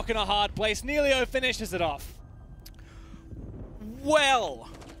between a rock and a hard place. Neilio finishes it off. Well,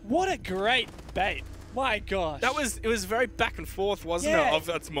 what a great bait. My gosh. It was very back and forth, wasn't it? Of,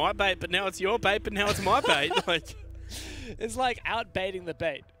 it's my bait, but now it's your bait, but now it's my bait. Like, it's like out-baiting the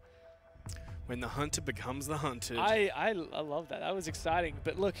bait. When the hunter becomes the hunted. I love that. That was exciting.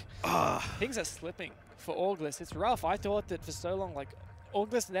 But look, things are slipping for Orgl3ss. It's rough. I thought that for so long, like,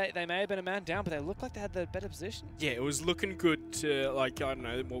 Orgl3ss, they may have been a man down, but they looked like they had the better position. Yeah, it was looking good to, like, I don't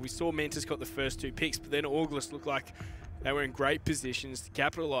know, well, we saw Mantis got the first 2 picks, but then Orgl3ss looked like they were in great positions to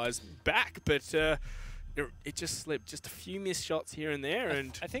capitalize back, but it just slipped. Just a few missed shots here and there.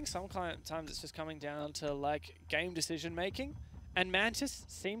 And I think sometimes it's just coming down to, like, game decision making. And Mantis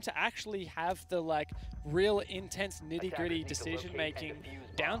seem to actually have the, like, real intense nitty-gritty decision making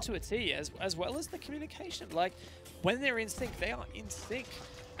down to a T, as well as the communication. Like, when they're in sync, they are in sync.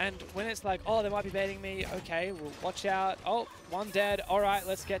 And when it's like, oh, they might be baiting me, okay, well, watch out. Oh, one dead, all right,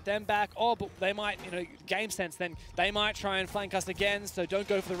 let's get them back. Oh, but they might, you know, game sense, then they might try and flank us again, so don't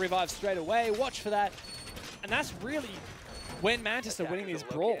go for the revive straight away. Watch for that. And that's really when Mantis are winning these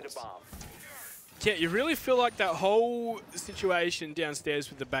brawls. Yeah, you really feel like that whole situation downstairs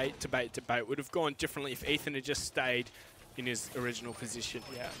with the bait would have gone differently if Ethan had just stayed in his original position.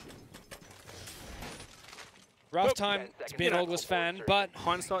 Yeah. Rough time to be an Orgl3ss fan, but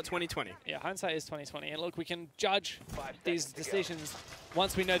hindsight 2020. Yeah, hindsight is 2020. And look, we can judge these decisions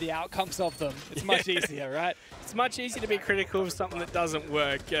once we know the outcomes of them. It's much easier, right? It's much easier to be critical of something that doesn't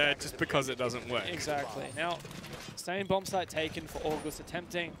work just because it doesn't work. Exactly. Now, same bomb site taken for Orgl3ss,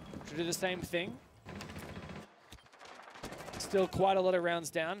 attempting to do the same thing. Still quite a lot of rounds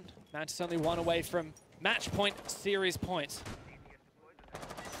down. Mantis only 1 away from match point, series point.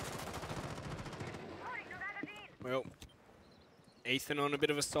 Well, Ethan on a bit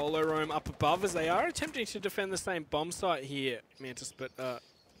of a solo roam up above as they are attempting to defend the same bomb site here, Mantis, but...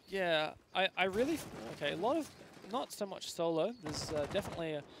 yeah, I really... Okay, a lot of... Not so much solo. There's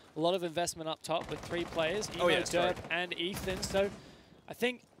definitely a lot of investment up top with 3 players, Emo, Derp, and Ethan. So I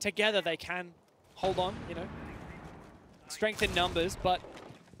think together they can hold on, you know, strength in numbers, but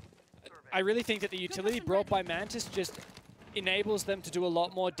I really think that the utility brought by Mantis just enables them to do a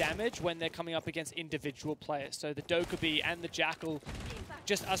lot more damage when they're coming up against individual players. So the Dokkaebi and the Jackal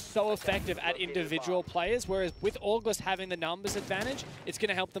just are so effective at individual players, whereas with Orgl3ss having the numbers advantage, it's going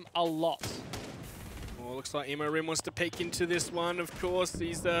to help them a lot. Well, looks like Imo wants to peek into this one. Of course,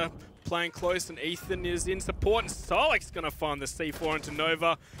 he's playing close, and Ethan is in support, and Solek's going to find the C4 into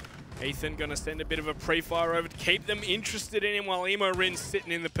Nova. Ethan going to send a bit of a pre-fire over to keep them interested in him, while Imo's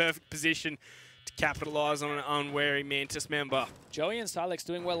sitting in the perfect position to capitalise on an unwary Mantis member. Joey and Silex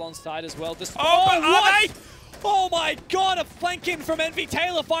doing well on side as well. What? Oh my god, a flank in from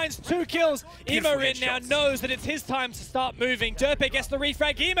Invitational finds 2 kills. Imorin now knows that it's his time to start moving. Derpe gets the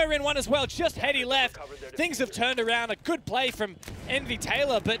refrag. Imorin one as well, just heady left. Things have turned around. A good play from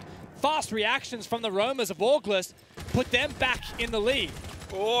Invitational, but fast reactions from the roamers of Orgl3ss put them back in the lead.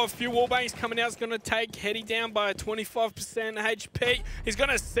 Oh, a few wallbangs coming out is going to take Hetty down by 25% HP. He's going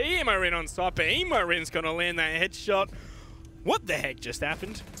to see Imorin on site, but Imorin's going to land that headshot. What the heck just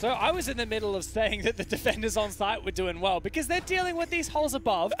happened? So I was in the middle of saying that the defenders on site were doing well because they're dealing with these holes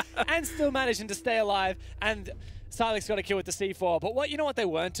above and still managing to stay alive, and Silex got a kill with the C4. But you know what they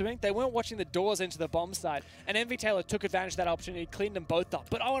weren't doing? They weren't watching the doors into the bomb site, and Invitational took advantage of that opportunity, cleaned them both up.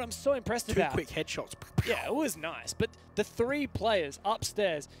 But what I'm so impressed about... 2 quick headshots. Yeah, it was nice. But the 3 players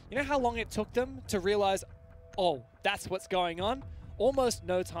upstairs, you know how long it took them to realize, oh, that's what's going on? Almost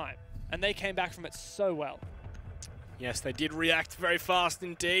no time. And they came back from it so well. Yes, they did react very fast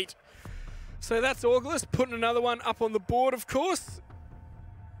indeed. So that's Orgl3ss putting another one up on the board, of course.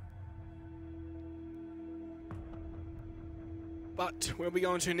 But where are we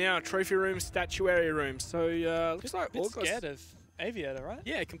going to now? Trophy room, statuary room. So looks like Orgl3ss scared of Aviator, right?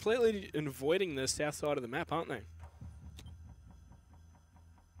 Yeah, completely avoiding the south side of the map, aren't they?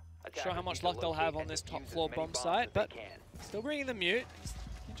 Not sure how much luck they'll have on this top floor bomb site, but still bringing the mute.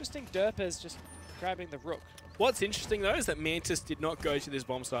 Interesting, Derpers just grabbing the rook. What's interesting though is that Mantis did not go to this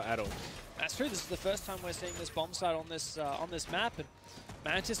bomb site at all. That's true. This is the first time we're seeing this bomb site on this map, and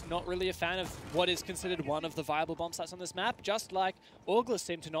Mantis not really a fan of what is considered one of the viable bomb sites on this map. Just like Orgl3ss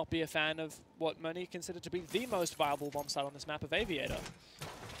seemed to not be a fan of what many considered to be the most viable bomb site on this map of Aviator.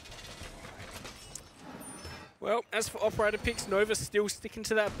 Well, as for operator picks, Nova's still sticking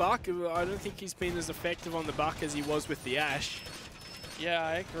to that buck. I don't think he's been as effective on the buck as he was with the Ash. Yeah,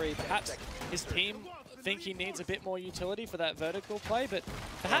 I agree. Perhaps his team think he needs a bit more utility for that vertical play, but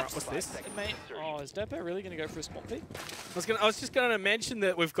perhaps... What's this? Oh, is Derpe really going to go for a small pick? I was just going to mention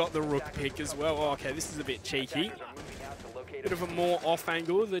that we've got the rook pick as well. Oh, okay, this is a bit cheeky. Bit of a more off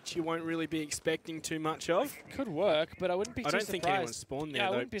angle that you won't really be expecting too much of. Could work, but I wouldn't be too surprised. I don't think anyone spawned there, yeah,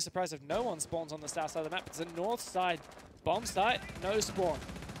 though. I wouldn't be surprised if no one spawns on the south side of the map. It's a north side bomb site, no spawn.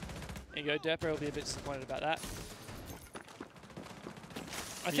 There you go, Derpe will be a bit disappointed about that.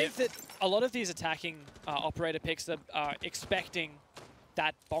 I think that a lot of these attacking operator picks are expecting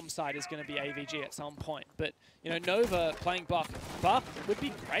that bomb site is going to be AVG at some point. But, you know, Nova playing Buck would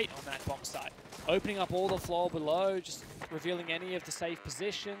be great on that bomb site. Opening up all the floor below, just revealing any of the safe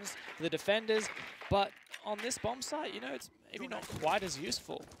positions for the defenders. But on this bomb site, you know, it's maybe not quite as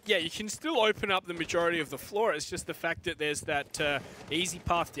useful. Yeah, you can still open up the majority of the floor. It's just the fact that there's that easy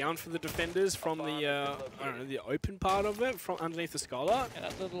path down for the defenders from the, I don't know, the open part of it, from underneath the skylight. Yeah,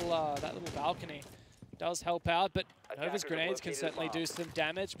 that little balcony does help out, but Nova's grenades can certainly do some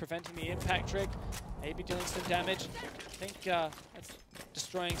damage, preventing the impact trick, maybe dealing some damage. I think that's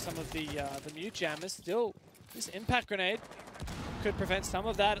destroying some of the mute jammers. Still, this impact grenade could prevent some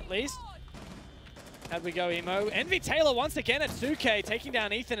of that at least. How'd we go, Emo? Invitational once again at 2K, taking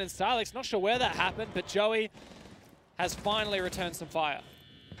down Ethan and Silex. Not sure where that happened, but Joey has finally returned some fire.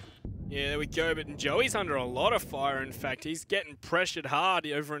 Yeah, there we go, but Joey's under a lot of fire, in fact. He's getting pressured hard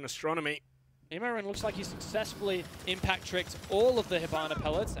over in Astronomy. Imorin looks like he successfully impact tricked all of the Hibana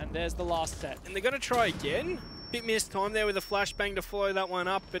pellets, and there's the last set. And they're going to try again. Bit missed time there with a flashbang to follow that one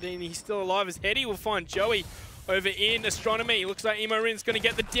up, but he's still alive as Hetty will find Joey over in Astronomy. Looks like Imorin's going to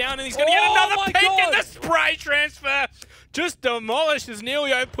get the down, and he's going to get another pick, and the spray transfer just demolishes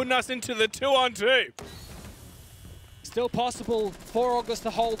Neilio, putting us into the 2-on-2. Still possible for Orgl3ss to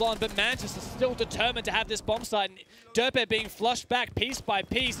hold on, but Mantis is still determined to have this bomb site, and Derpe being flushed back piece by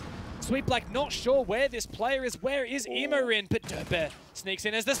piece. Sweep Black not sure where this player is. Where is Imorin? But Derpe sneaks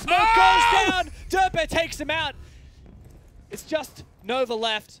in as the smoke goes down. Derpe takes him out. It's just Nova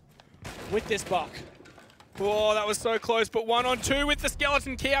left with this buck. Oh, that was so close, but 1-on-2 with the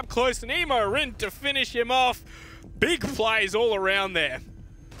skeleton key up close, and Imorin to finish him off. Big plays all around there.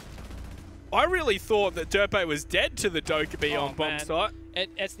 I really thought that Derpe was dead to the Dokkaebi on bomb site.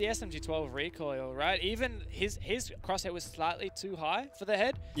 It's the SMG-12 recoil, right? Even his crosshair was slightly too high for the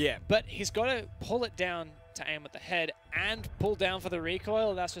head. Yeah. But he's got to pull it down to aim at the head and pull down for the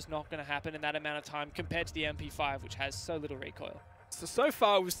recoil. That's just not going to happen in that amount of time compared to the MP5, which has so little recoil. So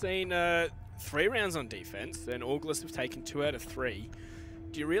far we've seen 3 rounds on defense, and Orgl3ss have taken 2 out of 3.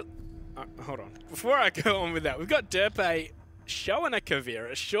 Do you really... hold on. Before I go on with that, we've got Derpe showing a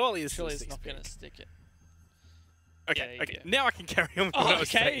Kavira. Surely it's not going to stick it. Okay, yeah, okay. Now I can carry on with what I was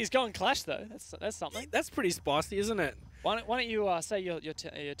saying. He's going Clash though. That's something. That's pretty spicy, isn't it? Why don't you say your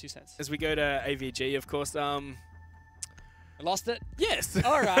 2 cents? As we go to AVG, of course. Lost it? Yes.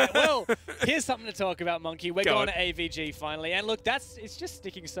 All right. Well, here's something to talk about, Monkey. We're going to AVG finally, and look, it's just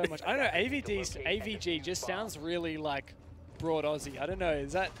sticking so much. I don't know. AVG just sounds really like broad Aussie. I don't know.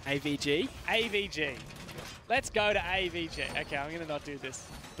 Is that AVG? AVG. Let's go to AVG. Okay, I'm going to not do this.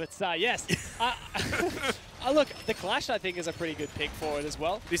 But yes, look, the Clash I think is a pretty good pick for it as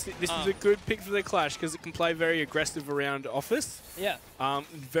well. This is a good pick for the Clash because it can play very aggressive around Office. Yeah.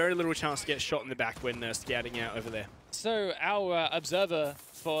 Very little chance to get shot in the back when scouting out over there. So our observer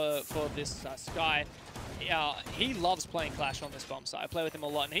for this Sky, he loves playing Clash on this bomb site. I play with him a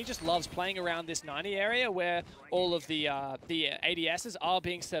lot, and he just loves playing around this 90 area where all of the ADSs are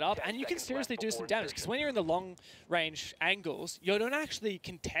being set up, and you can seriously do some damage, because when you're in the long-range angles, you're not actually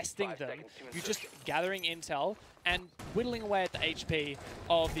contesting them. You're just gathering intel and whittling away at the HP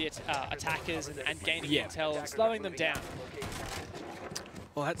of the attackers and gaining intel and slowing them down.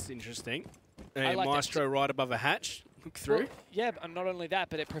 Well, that's interesting. Like Maestro right above a hatch. Look through. Well, yeah, and not only that,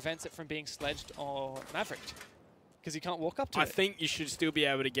 but it prevents it from being sledged or mavericked. Because you can't walk up to it. I think you should still be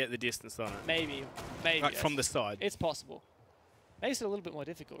able to get the distance on it. Maybe. Like from the side. It's possible. Makes it a little bit more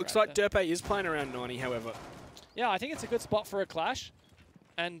difficult. Looks like Derpe is playing around 90, however. Yeah, I think it's a good spot for a Clash.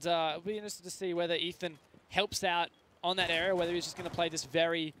 And it'll be interesting to see whether Ethan helps out on that area, whether he's just going to play this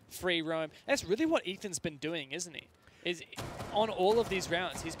very free roam. That's really what Ethan's been doing, isn't he? Is on all of these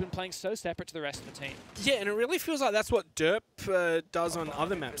rounds, he's been playing so separate to the rest of the team. Yeah, and it really feels like that's what Derp does on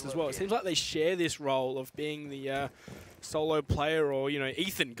other maps as well. It seems like they share this role of being the solo player, or, you know,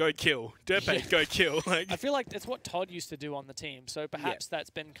 Ethan, go kill. Derp, go kill. Like, I feel like it's what Todd used to do on the team, so perhaps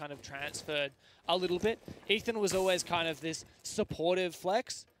that's been kind of transferred a little bit. Ethan was always kind of this supportive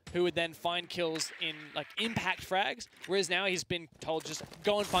flex who would then find kills in, like, impact frags, whereas now he's been told just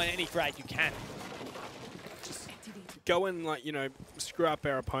go and find any frag you can. Go and, like, you know, screw up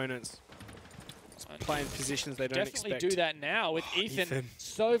our opponents. playing positions they don't definitely expect. do that now with Ethan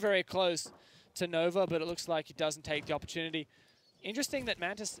so very close to Nova, but it looks like he doesn't take the opportunity. Interesting that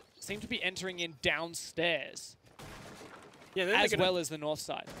Mantis seem to be entering in downstairs. Yeah, as well as the north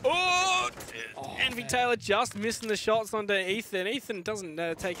side. Oh! Invitational just missing the shots onto Ethan. Ethan doesn't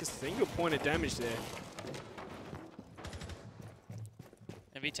take a single point of damage there.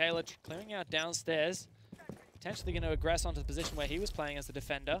 Invitational clearing out downstairs. Potentially going to aggress onto the position where he was playing as the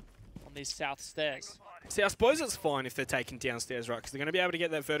defender on these south stairs. See, I suppose it's fine if they're taken downstairs, right? Because they're going to be able to get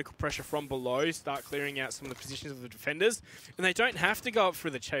that vertical pressure from below, start clearing out some of the positions of the defenders. And they don't have to go up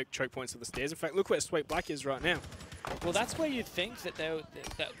through the choke points of the stairs. In fact, look where Sweet Black is right now. Well, that's where you'd think that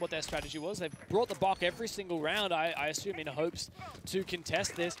what their strategy was. They've brought the Bok every single round, I assume, in hopes to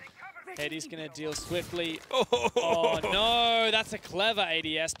contest this. Heady's going to deal swiftly. Oh, no, that's a clever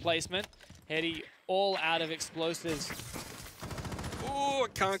ADS placement. Heady all out of explosives. Oh,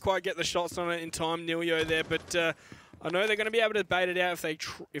 can't quite get the shots on it in time, Nilio there, but I know they're going to be able to bait it out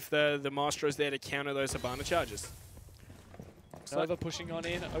if the Maestro's there to counter those Hibana charges. Nova pushing on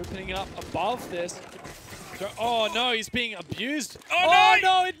in, opening up above this. Oh no, he's being abused. Oh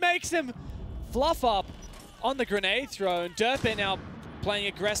no, it makes him fluff up on the grenade throw. And Derpin now playing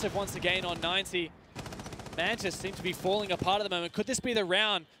aggressive once again on 90. Mantis seem to be falling apart at the moment. Could this be the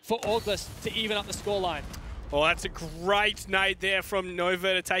round for Orgl3ss to even up the scoreline? Oh, that's a great nade there from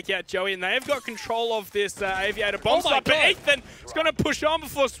Nova to take out Joey, and they have got control of this Aviator bomb site, but Ethan is going to push on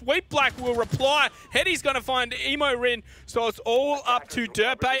before Sweet Black will reply. Heady's going to find Emo Rin, so it's all up to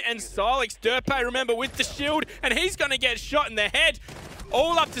Derpay and Silex. Derpay, remember, with the shield, and he's going to get shot in the head.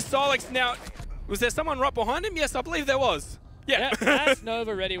 All up to Silex now. Was there someone right behind him? Yes, I believe there was. Yeah. Yep, that's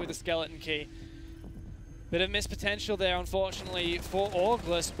Nova ready with the skeleton key. Bit of missed potential there, unfortunately, for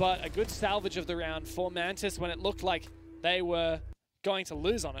Orgl3ss, but a good salvage of the round for Mantis when it looked like they were going to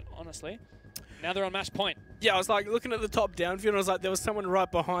lose on it, honestly. Now they're on match point. Yeah, I was like looking at the top down view and I was like, there was someone right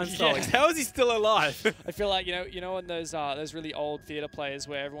behind Silex. How is he still alive? I feel like, you know, in those really old theater plays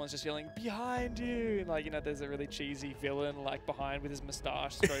where everyone's just yelling, behind you! And like, you know, there's a really cheesy villain like behind with his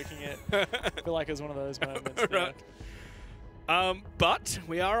moustache stroking it. I feel like it was one of those moments. Right. Yeah. But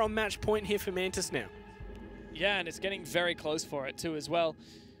we are on match point here for Mantis now. Yeah, and it's getting very close for it too as well.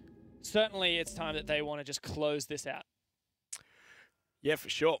 Certainly it's time that they want to just close this out. Yeah, for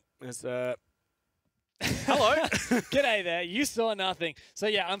sure. There's hello. G'day there. You saw nothing. So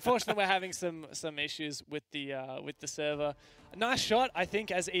yeah, unfortunately we're having some issues with the server. A nice shot, I think,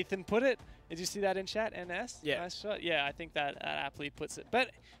 as Ethan put it. Did you see that in chat, NS? Yeah. Nice shot. Yeah, I think that aptly puts it.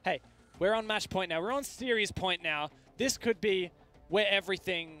 But hey, we're on match point now. We're on series point now. This could be where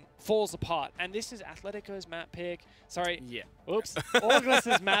everything falls apart. And this is Atletico's map pick. Sorry. Yeah. Oops.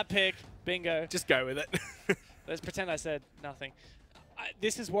 Orgl3ss's map pick. Bingo. Just go with it. Let's pretend I said nothing.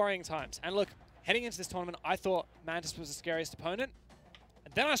 This is worrying times. And look, heading into this tournament, I thought Mantis was the scariest opponent.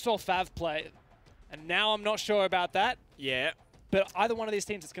 And then I saw Fav play. And now I'm not sure about that. Yeah. But either one of these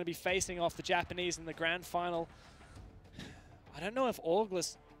teams is going to be facing off the Japanese in the grand final. I don't know if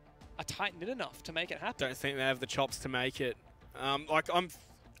Orgl3ss are tight-knit enough to make it happen. Don't think they have the chops to make it.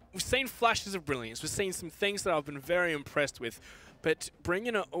 We've seen flashes of brilliance. We've seen some things that I've been very impressed with, but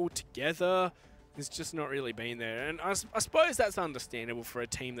bringing it all together has just not really been there. And I suppose that's understandable for a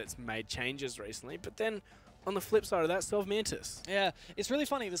team that's made changes recently, but then on the flip side of that, so have Mantis. Yeah, it's really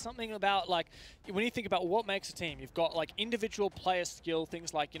funny. There's something about, like, when you think about what makes a team, you've got, like, individual player skill,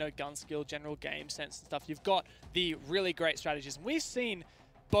 things like, you know, gun skill, general game sense and stuff. You've got the really great strategies. And we've seen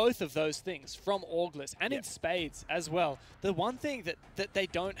both of those things from Orgl3ss and in spades as well. The one thing that they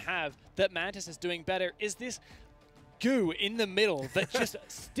don't have that Mantis is doing better is this goo in the middle that just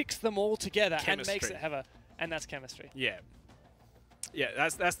sticks them all together and makes it have and that's chemistry. Yeah. Yeah,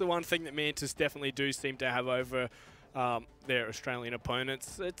 that's the one thing that Mantis definitely do seem to have over their Australian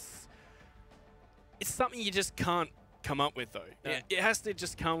opponents. It's something you just can't come up with, though. No. It has to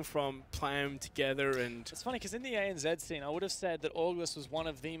just come from playing together. And it's funny because in the ANZ scene, I would have said that Orgl3ss was one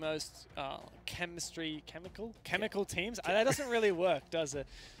of the most chemical teams. That doesn't really work, does it?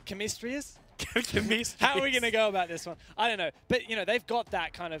 Chemistry-is? How are we going to go about this one? I don't know. But, you know, they've got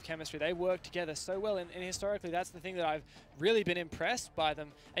that kind of chemistry. They work together so well. And historically, that's the thing that I've really been impressed by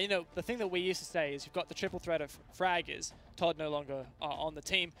them. And, you know, the thing that we used to say is you've got the triple threat of fraggers. Todd no longer on the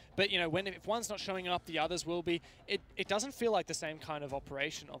team. But, you know, if one's not showing up, the others will be. It doesn't feel like the same kind of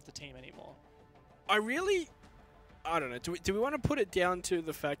operation of the team anymore. I don't know. Do we want to put it down to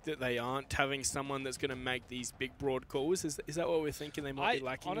the fact that they aren't having someone that's going to make these big, broad calls? Is that what we're thinking they might be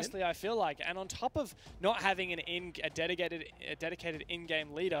lacking? Honestly, I feel like, and on top of not having a dedicated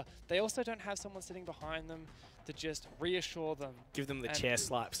in-game leader, they also don't have someone sitting behind them to just reassure them. Give them the And chair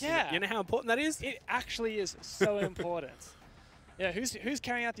slaps. yeah. You know how important that is? It actually is so important. Yeah, who's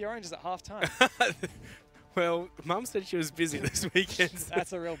carrying out the oranges at halftime? Well, Mum said she was busy this weekend.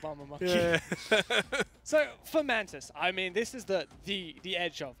 That's a real bummer, monkey. Yeah. So for Mantis, I mean, this is the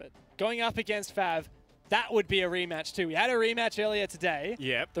edge of it. Going up against Fav, that would be a rematch too. We had a rematch earlier today.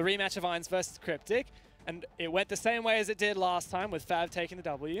 Yep. The rematch of Irons versus Cryptic, and it went the same way as it did last time with Fav taking the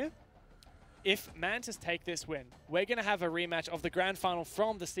W. If Mantis take this win, we're going to have a rematch of the grand final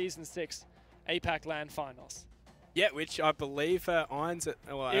from the Season 6 APAC LAN Finals. Yeah, which I believe Irons at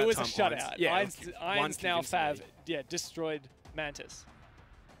it was a shutout. Yeah, Irons now Fav, destroyed Mantis.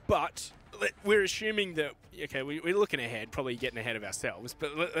 But we're assuming that, okay, we're looking ahead, probably getting ahead of ourselves,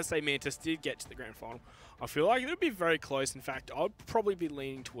 but let's say Mantis did get to the grand final. I feel like it would be very close. In fact, I'd probably be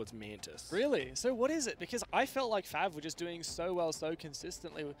leaning towards Mantis. Really? So what is it? Because I felt like Fav were just doing so well, so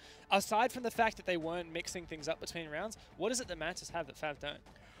consistently. Aside from the fact that they weren't mixing things up between rounds, what is it that Mantis have that Fav don't?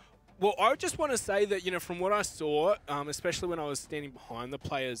 Well, I just want to say that, you know, from what I saw, especially when I was standing behind the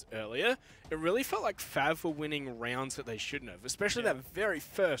players earlier, it really felt like Fav were winning rounds that they shouldn't have, especially that very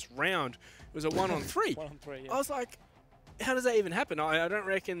first round. It was a 1-on-3. 1-on-3, yeah. I was like, how does that even happen? I don't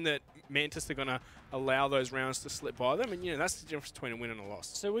reckon that Mantis are going to allow those rounds to slip by them, and, you know, that's the difference between a win and a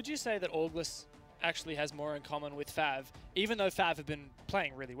loss. So would you say that Orgl3ss actually has more in common with Fav, even though Fav have been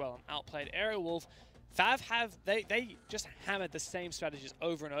playing really well and outplayed Aerowolf? Fav they just hammered the same strategies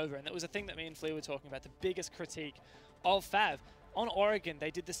over and over, and that was a thing that me and Flea were talking about, the biggest critique of Fav. On Oregon,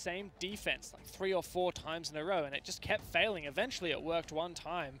 they did the same defense like 3 or 4 times in a row, and it just kept failing. Eventually, it worked one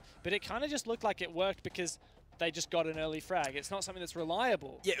time, but it kind of just looked like it worked because they just got an early frag. It's not something that's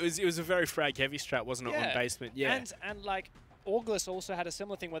reliable. Yeah, it was a very frag-heavy strat, wasn't it, on basement? Yeah. And like, Orgl3ss also had a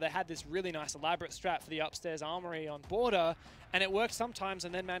similar thing where they had this really nice elaborate strat for the upstairs armory on border, and it worked sometimes,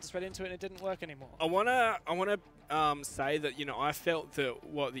 and then Mantis read into it and it didn't work anymore. I wanna say that, you know, I felt that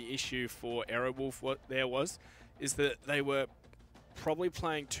what the issue for Aerowolf was is that they were probably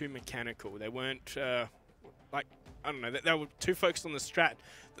playing too mechanical. They weren't like, I don't know, they were too focused on the strat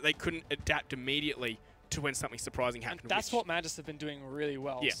that they couldn't adapt immediately to when something surprising happened. And that's what Mantis have been doing really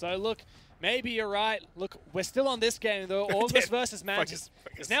well. Yeah. So look, maybe you're right. Look, we're still on this game though. Orgl3ss versus Mantis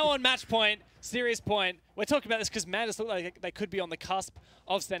is now on match point, serious point. We're talking about this because Mantis look like they could be on the cusp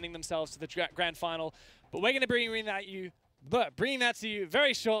of sending themselves to the grand final. But we're going to bring that to you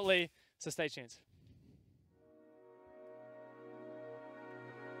very shortly. So stay tuned.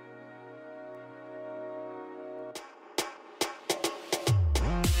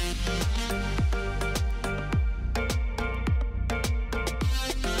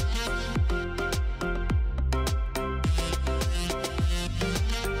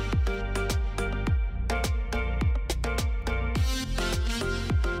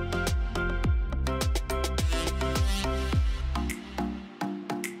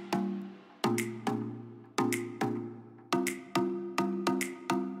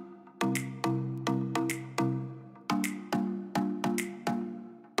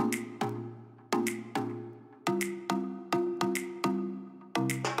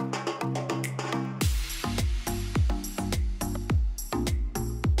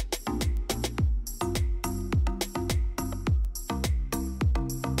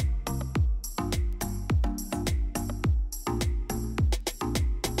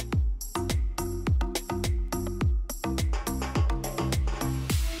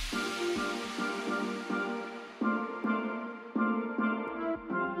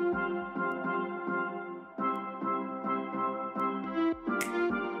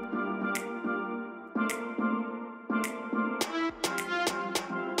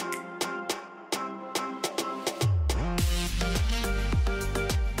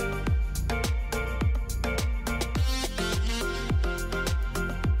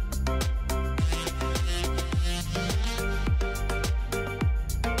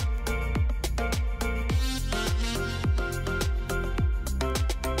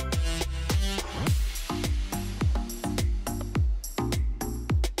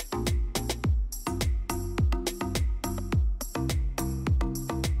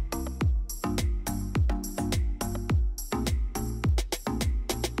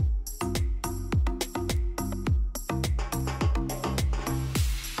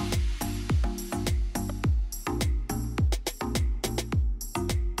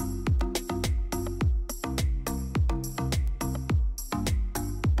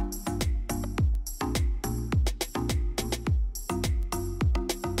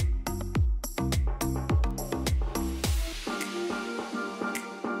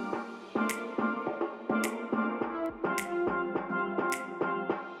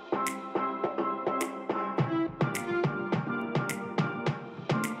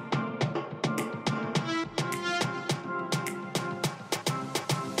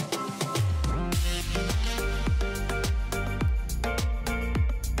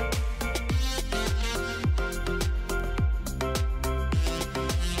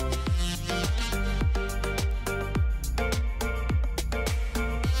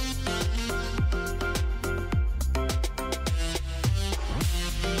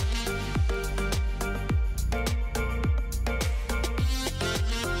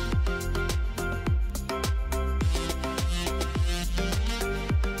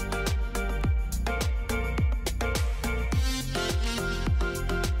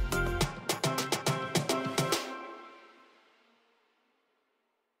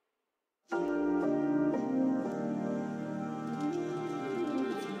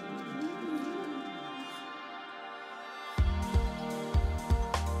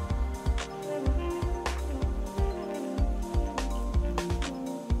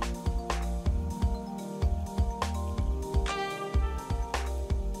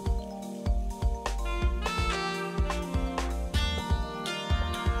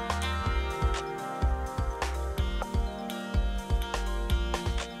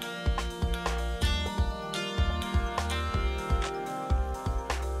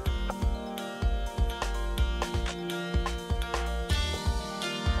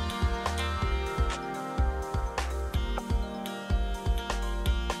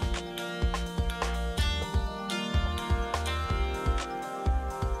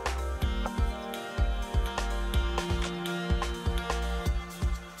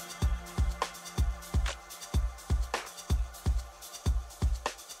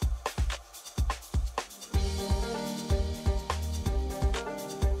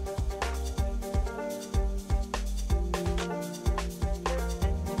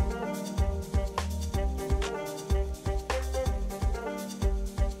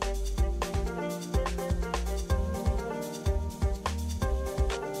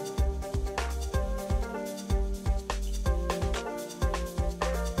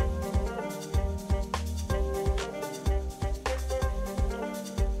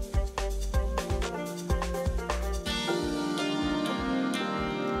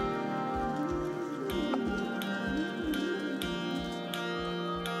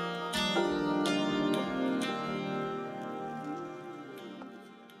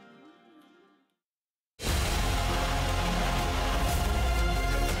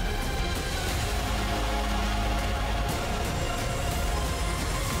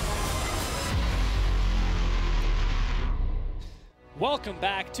 Welcome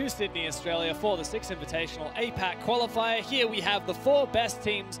back to Sydney, Australia for the 6th Invitational APAC Qualifier. Here we have the 4 best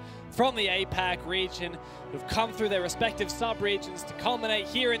teams from the APAC region who've come through their respective sub-regions to culminate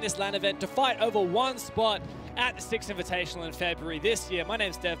here in this LAN event to fight over one spot at the 6th Invitational in February this year. My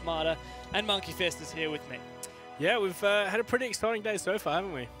name's Dev Marta and Mantis Fps is here with me. Yeah, we've had a pretty exciting day so far,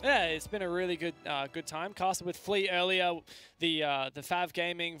 haven't we? Yeah, it's been a really good time. Casted with Fleet earlier, the Fav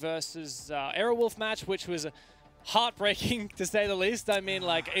Gaming versus Aerowolf match, which was heartbreaking to say the least. I mean,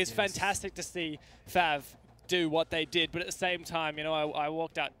 like, it's fantastic to see Fav do what they did, but at the same time, you know, I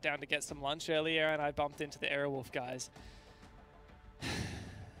walked down to get some lunch earlier and I bumped into the Aerowolf guys.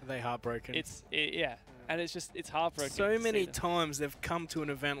 Are they heartbroken? Yeah, and it's heartbroken. So many times they've come to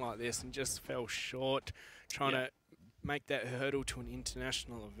an event like this and just fell short, trying to make that hurdle to an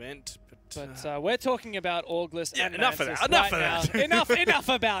international event. But we're talking about Orgl3ss and enough Mantis of that. enough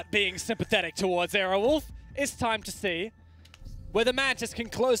about being sympathetic towards Aerowolf. It's time to see whether Mantis can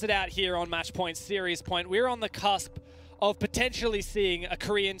close it out here on match point, series point. We're on the cusp of potentially seeing a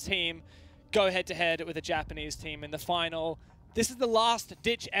Korean team go head-to-head with a Japanese team in the final. This is the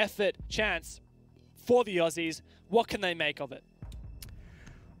last-ditch effort chance for the Aussies. What can they make of it?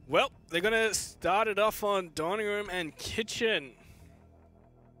 Well, they're going to start it off on dining room and kitchen.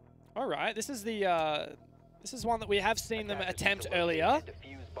 All right, this is one that we have seen them attempt earlier.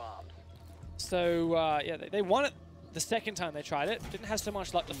 So, yeah, they won it the second time they tried it. Didn't have so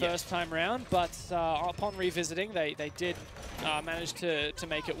much luck the first time round, but upon revisiting, they did manage to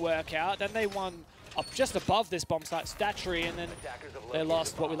make it work out. Then they won up just above this bomb site, Statuary, and then they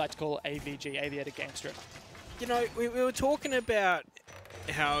lost what we like to call AVG, Aviator Game Strip. You know, we were talking about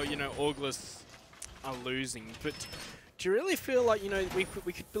how, you know, Orgl3ss are losing, but do you really feel like, you know, we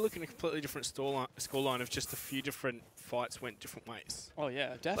could be looking at a completely different scoreline if just a few different fights went different ways? Oh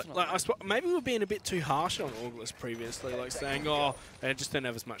yeah, definitely. Like maybe we were being a bit too harsh on Orgl3ss previously, like saying, oh, they just don't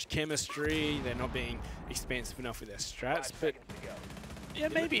have as much chemistry, they're not being expansive enough with their strats, but yeah,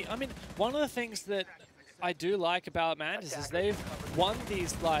 maybe. I mean, one of the things that I do like about Mantis is they've won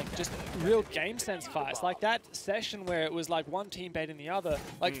these, like, just real game sense fights. Like that session where it was like one team baiting the other,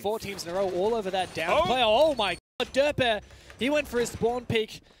 like 4 teams in a row all over that down player. Oh my god, Orgl3ss, he went for his spawn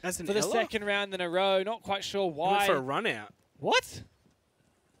peak for the second round in a row. Not quite sure why. He went for a run out. What?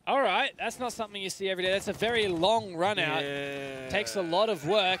 All right, that's not something you see every day. That's a very long run out. Yeah. Takes a lot of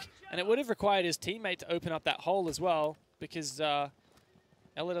work, and it would have required his teammate to open up that hole as well, because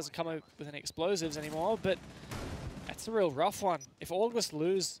Ella doesn't come out with any explosives anymore, but that's a real rough one. If Orgl3ss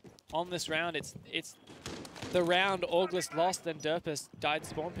lose on this round, it's the round Orgl3ss lost, then Orgl3ss died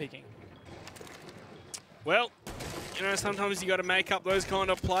spawn peeking. Well, you know, sometimes you got to make up those kind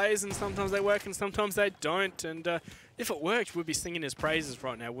of plays, and sometimes they work and sometimes they don't. And if it worked, we'd be singing his praises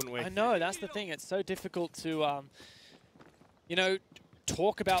right now, wouldn't we? I know, that's the thing. It's so difficult to, you know,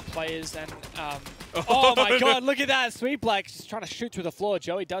 talk about players and oh my god, look at that. Sweet Black just trying to shoot through the floor.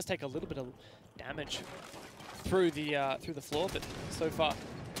 Joey does take a little bit of damage through the floor, but so far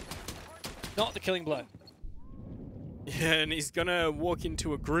not the killing blow. Yeah, and he's gonna walk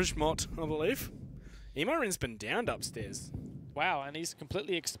into a Grishmot, I believe. Emorin's been downed upstairs. Wow, and he's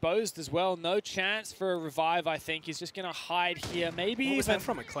completely exposed as well. No chance for a revive, I think. He's just gonna hide here. Maybe what was that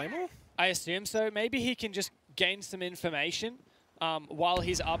from, a Claymore? I assume so. Maybe he can just gain some information while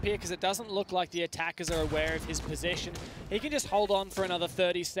he's up here, because it doesn't look like the attackers are aware of his position. He can just hold on for another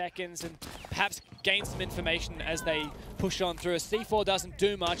 30 seconds and perhaps gain some information as they push on through. A C4 doesn't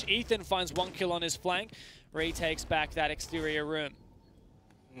do much. Ethan finds 1 kill on his flank. Retakes back that exterior room.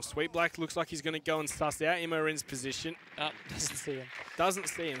 Well, Sweet Black looks like he's going to go and suss out Emorin's position. Doesn't see him. Doesn't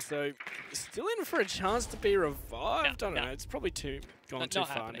see him, so he's still in for a chance to be revived. I don't know, it's probably gone too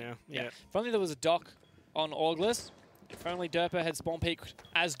far now. Yeah. If only there was a dock on Orgl3ss. If only Orgl3ss had spawn peeked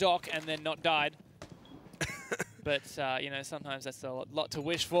as Doc and then not died. But, you know, sometimes that's a lot to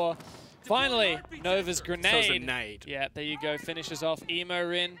wish for. Finally, Nova's grenade. So it's a nade. Yeah, there you go. Finishes off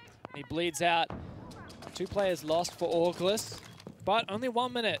Emorin. He bleeds out. 2 players lost for Orgl3ss, but only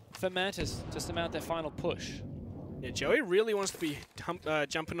 1 minute for Mantis to surmount their final push. Yeah, Joey really wants to be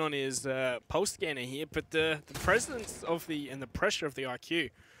jumping on his pulse scanner here, but the presence of and the pressure of the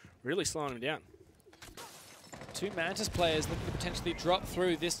IQ really slowing him down. 2 Mantis players looking to potentially drop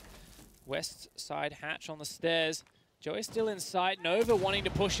through this west side hatch on the stairs. Joey's still in sight. Nova wanting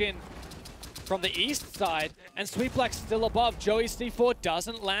to push in from the east side, and Sweet Black still above. Joey's C4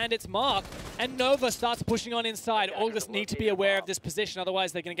 doesn't land its mark, and Nova starts pushing on inside. Orgl3ss need to be aware of this position,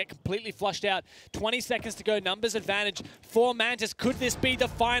 otherwise they're going to get completely flushed out. 20 seconds to go, numbers advantage for Mantis. Could this be the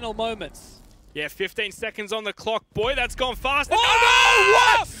final moments? Yeah, 15 seconds on the clock. Boy, that's gone fast. Oh, no!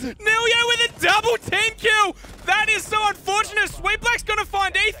 What? Nilio with a double team kill. That is so unfortunate. Sweetblack's going to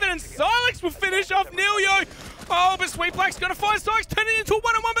find Ethan, and Silex will finish off Nilio. Oh, but Sweetblack's going to find Silex, turning it into a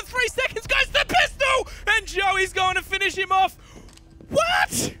one-on-one, but 3 seconds goes the pistol! And Joey's going to finish him off.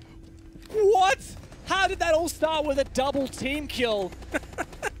 What? What? How did that all start with a double team kill?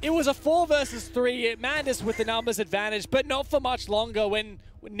 It was a 4 versus 3. Mantis with the numbers advantage, but not for much longer when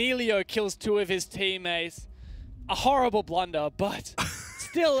Nilio kills 2 of his teammates. A horrible blunder, but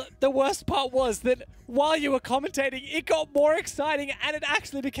still, the worst part was that while you were commentating, it got more exciting and it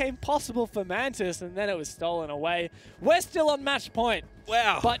actually became possible for Mantis, and then it was stolen away. We're still on match point.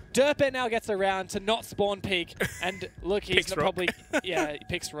 Wow. But Derpet now gets around to not spawn peek, and look, he's probably... Yeah, he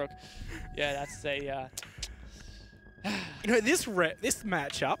picks Rook. Yeah, that's a... You know, this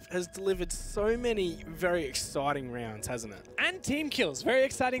matchup has delivered so many very exciting rounds, hasn't it? And team kills, very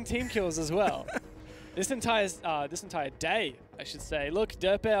exciting team kills as well. This entire day, I should say. Look,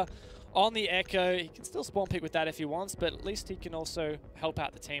 Derpet on the Echo, he can still spawn pick with that if he wants, but at least he can also help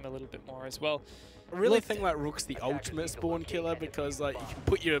out the team a little bit more as well. I really think like Rook's the ultimate spawn killer because like you can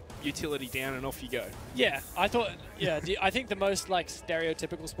put your utility down and off you go. Yeah, I think the most like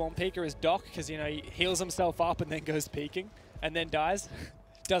stereotypical spawn peeker is Doc, because you know he heals himself up and then goes peeking and then dies.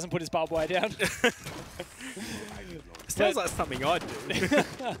 Doesn't put his barbed wire down. Sounds like something I'd do.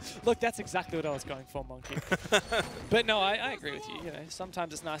 Look, that's exactly what I was going for, Monkey. But no, I agree with you. You know,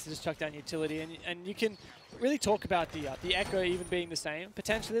 sometimes it's nice to just chuck down utility, and you can really talk about the Echo even being the same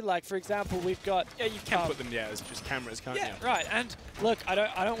potentially. Like for example, we've got you can put them down as just cameras, can't you? Yeah, right. And look, I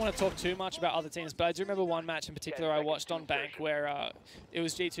don't want to talk too much about other teams, but I do remember one match in particular I watched on Bank where it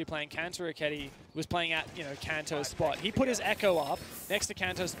was G2 playing Kanto. Raketti was playing at Kanto's spot. He put his Echo up next to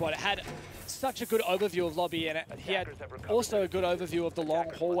Kanto's spot. It had such a good overview of lobby, and he had also a good overview of the long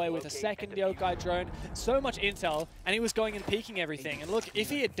hallway with a second Yokai drone. So much intel, and he was going and peeking everything. And look, if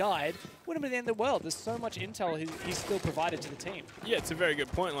he had died, wouldn't have been the end of the world. There's so much intel he's still provided to the team. Yeah, it's a very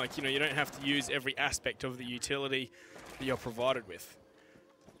good point. Like, you don't have to use every aspect of the utility that you're provided with.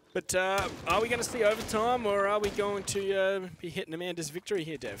 But are we going to see overtime, or are we going to be hitting Amanda's victory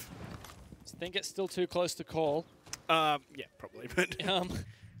here, Dev? I think it's still too close to call. Yeah, probably.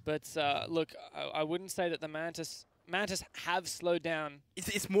 But look, I wouldn't say that the Mantis have slowed down.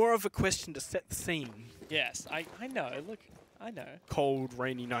 It's more of a question to set the scene. Yes, I know. Look, I know. Cold,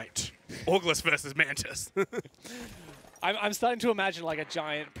 rainy night. Orgl3ss versus Mantis. I'm starting to imagine like a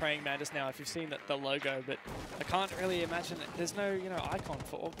giant praying mantis now, if you've seen the logo, but I can't really imagine it. There's no icon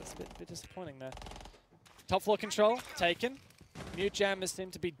for Orgl3ss. A bit disappointing there. Top floor control taken. Mute jammers seem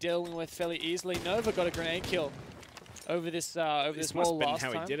to be dealing with fairly easily. Nova got a grenade kill over this wall last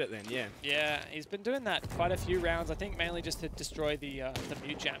time. How he did it then, yeah. Yeah, he's been doing that quite a few rounds. I think mainly just to destroy the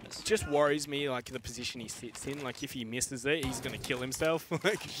mute jammers. It just worries me, like the position he sits in. Like if he misses it, he's gonna kill himself.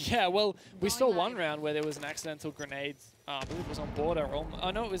 Yeah, well, we saw one round where there was an accidental grenade. I believe it was on border.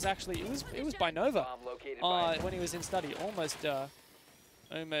 Oh no, it was actually it was by Nova when he was in study.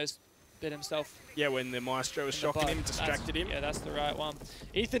 Almost bit himself. Yeah, when the Maestro was shocking him, distracted him. Yeah, that's the right one.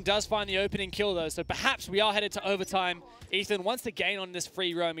 Ethan does find the opening kill though, so perhaps we are headed to overtime. Ethan wants to gain on this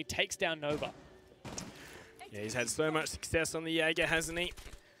free roam. He takes down Nova. Yeah, he's had so much success on the Jaeger, hasn't he?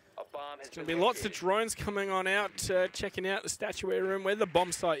 There's going to be lots of drones coming on out, checking out the statuary room where the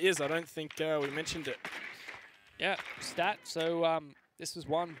bomb site is. I don't think we mentioned it. Yeah, stat. So this was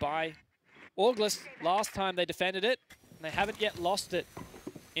won by Orgl3ss. Last time they defended it, and they haven't yet lost it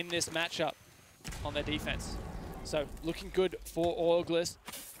in this matchup on their defense. So looking good for Orgl3ss,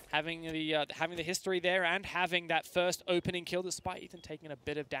 having the history there and having that first opening kill despite Ethan taking a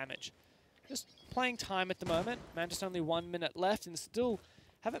bit of damage. Just playing time at the moment. Mantis only 1 minute left and still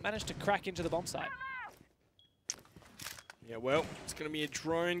haven't managed to crack into the bomb site. Yeah, well, it's going to be a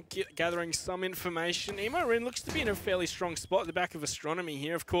drone gathering some information. Imorin looks to be in a fairly strong spot at the back of Astronomy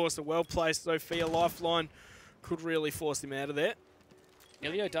here. Of course, a well-placed Sophia lifeline could really force him out of there.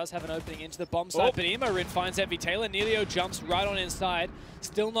 Nilio does have an opening into the bomb site, but Imorin finds Invitational. Nilio jumps right on inside.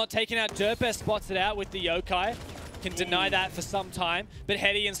 Still not taking out Derpet, spots it out with the Yokai. Can deny that for some time, but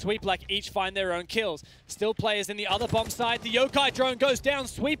Hetty and Sweetblack each find their own kills. Still players in the other bomb site. The Yokai drone goes down.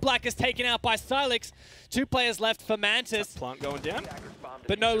 Sweetblack is taken out by Silex. 2 players left for Mantis. Plant going down.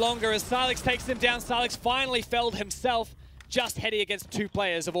 But no longer as Silex takes him down. Silex finally felled himself. Just Hetty against 2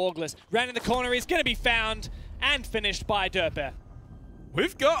 players of Orgl3ss. Ran in the corner. He's going to be found and finished by Derpet.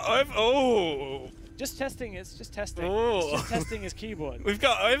 We've got over. Oh. Just testing. It's just testing. Oh. It's just testing his keyboard. We've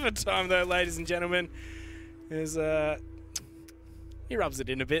got overtime though, ladies and gentlemen. There's he rubs it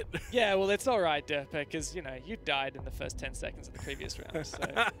in a bit. Yeah, well, it's all right, Derpet, because you died in the first 10 seconds of the previous round. So.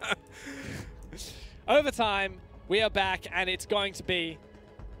 Overtime, we are back, and it's going to be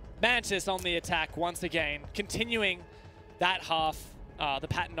Mantis on the attack once again, continuing that half, the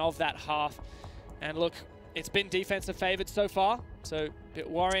pattern of that half. And look, it's been defensive favored so far, so a bit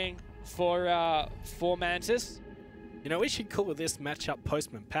worrying for Mantis. You know, we should call this matchup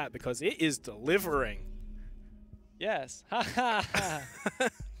Postman Pat because it is delivering. Yes.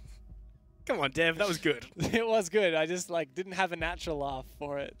 Come on, Dev, that was good. It was good. I just didn't have a natural laugh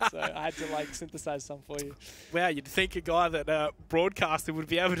for it, so I had to synthesize some for you. Wow, you'd think a guy that broadcaster would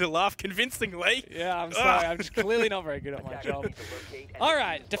be able to laugh convincingly. Yeah, I'm sorry. I'm just clearly not very good at my job. All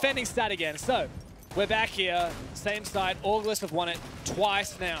right, defending stat again. So we're back here, same side. Orgl3ss have won it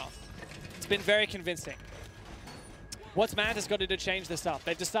twice now. It's been very convincing. What's Mantis got to do to change this up?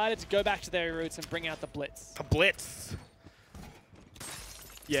 They've decided to go back to their roots and bring out the Blitz. A Blitz.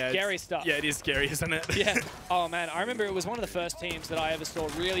 Yeah, scary stuff. Yeah, it is scary, isn't it? Yeah. Oh, man. I remember it was one of the first teams that I ever saw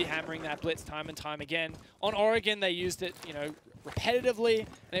really hammering that Blitz time and time again. On Oregon, they used it, you know, repetitively,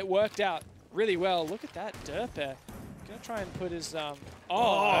 and it worked out really well. Look at that Orgl3ss. Gonna try and put his...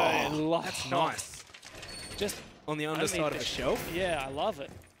 Oh, that's nice. Just on the underside of the shelf? Yeah, I love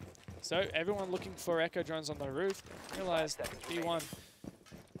it. So everyone looking for Echo drones on the roof realized B1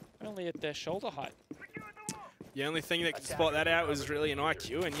 only at their shoulder height. The only thing that could spot that out was really an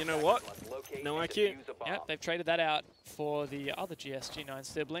IQ, and you know what? No IQ. Yep, they've traded that out for the other GSG9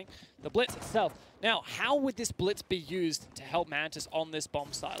 sibling, the Blitz itself. Now, how would this Blitz be used to help Mantis on this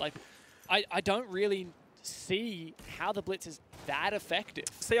bomb site? Like, I don't really see how the Blitz is that effective.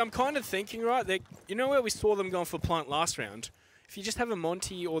 See, I'm kind of thinking, right, that you know where we saw them going for plant last round? If you just have a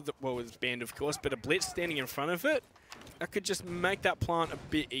Monty or, well, it's banned of course, but a Blitz standing in front of it, that could just make that plant a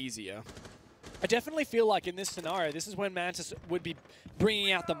bit easier. I definitely feel like in this scenario, this is when Mantis would be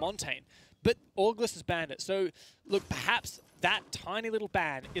bringing out the Montaigne. But Orgl3ss has banned it. So, look, perhaps that tiny little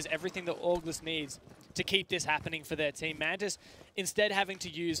ban is everything that Orgl3ss needs to keep this happening for their team. Mantis instead having to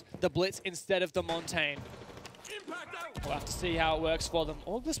use the Blitz instead of the Montaigne. We'll have to see how it works for them.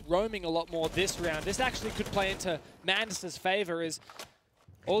 Orgl3ss roaming a lot more this round. This actually could play into Mantis' favor as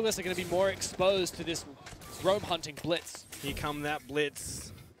Orgl3ss are going to be more exposed to this roam hunting Blitz. Here come that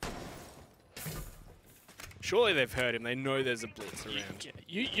Blitz. Surely they've heard him. They know there's a Blitz around.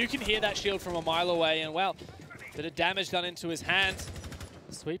 You can hear that shield from a mile away, and wow, bit of damage done into his hands.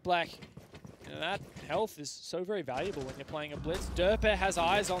 Sweet Black, you know, that health is so very valuable when you're playing a Blitz. Orgl3ss has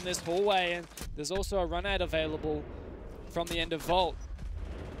eyes on this hallway, and there's also a run out available from the end of Vault.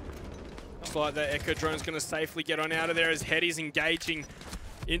 Looks like the Echo drone's going to safely get on out of there as Heady's engaging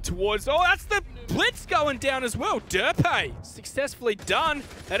in towards... Oh, that's the Blitz going down as well. Orgl3ss successfully done.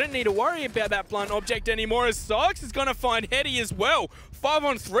 They don't need to worry about that blunt object anymore as Sykes is going to find Heady as well. 5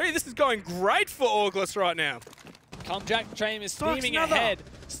 on 3. This is going great for Orgl3ss right now. Jack Train is steaming ahead.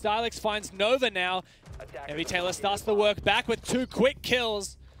 Stylix finds Nova now. Invitational starts the work back with 2 quick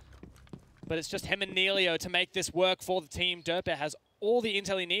kills. But it's just him and Neilio to make this work for the team. Orgl3ss has all the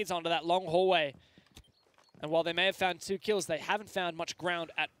intel he needs onto that long hallway. And while they may have found 2 kills, they haven't found much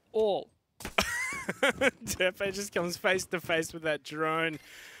ground at all. Orgl3ss just comes face to face with that drone.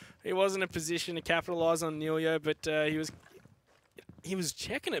 He wasn't in a position to capitalize on Neilio, but he was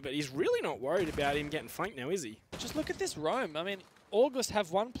checking it, but he's really not worried about him getting flanked now, is he? Just look at this roam. I mean, Orgl3ss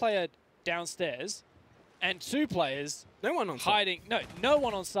have 1 player downstairs and 2 players no one on hiding. Site. No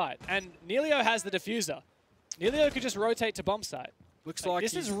one on site. And Neilio has the diffuser. Neilio could just rotate to bomb site. Looks like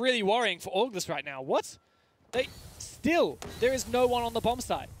this is really worrying for Orgl3ss right now. What? There is no one on the bomb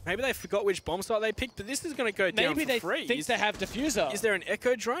site. Maybe they forgot which bomb site they picked, but this is going to go down for free. Maybe they think they have diffuser. Is there an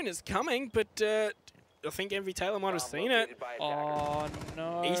Echo drone? It's coming, but I think Invitational might have seen it. Oh,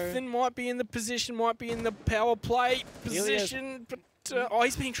 no. Ethan might be in the position, might be in the power play position, but oh,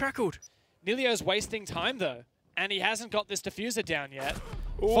 he's being trackled. Neilio's wasting time, though, and he hasn't got this diffuser down yet.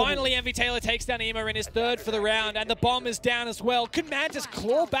 Ooh. Finally, Invitational takes down Ema in his 3rd for the round, and the bomb is down as well. Could Mantis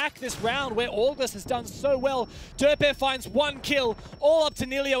claw back this round where Orgl3ss has done so well? Orgl3ss finds 1 kill, all up to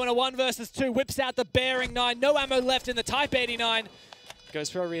Neilio in a 1 versus 2. Whips out the Bearing 9, no ammo left in the Type 89. Goes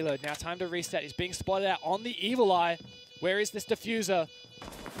for a reload. Now time to reset. He's being spotted out on the Evil Eye. Where is this diffuser?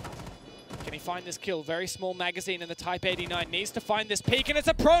 Can he find this kill? Very small magazine in the Type 89. Needs to find this peak, and it's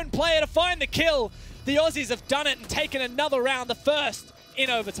a prone player to find the kill. The Aussies have done it and taken another round, the first in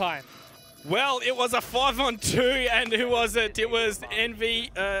overtime. Well, it was a 5 on 2, and who was it? It was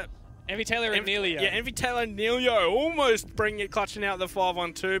Invitational and Neilio. Yeah, Invitational and Neilio almost clutching out the 5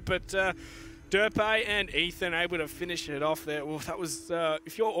 on 2, but Orgl3ss and Ethan able to finish it off there. Well, that was,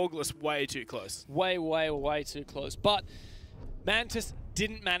 if you're Orgl3ss, way too close. Way too close. But Mantis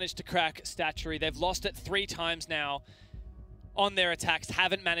didn't manage to crack Statuary. They've lost it 3 times now. on their attacks,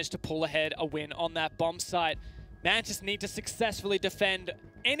 haven't managed to pull ahead a win on that bomb site. Mantis need to successfully defend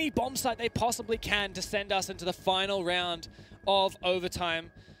any bomb site they possibly can to send us into the final round of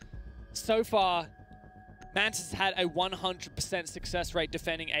overtime. So far, Mantis had a 100% success rate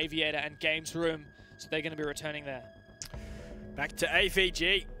defending Aviator and Games Room, so they're going to be returning there. Back to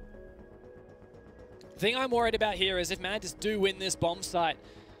AVG. The thing I'm worried about here is if Mantis do win this bomb site,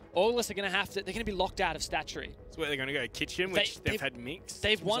 Orgl3ss are going to have to, they're going to be locked out of Statry. So where they're going to go? Kitchen, which they've had mixed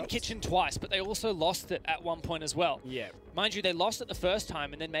They've won results. Kitchen twice, but they also lost it at one point as well. Yeah. Mind you, they lost it the first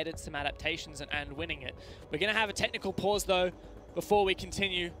time and then made it some adaptations and winning it. We're going to have a technical pause, though, before we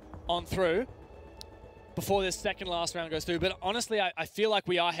continue on through, before this second last round goes through. But honestly, I feel like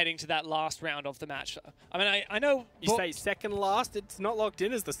we are heading to that last round of the match. I mean, I know... You say second last, it's not locked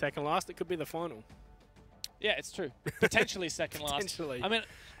in as the second last, it could be the final. Yeah, it's true. Potentially second last. Potentially. I mean,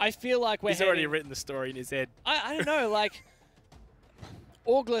 I feel like we're He's already written the story in his head. I don't know, like...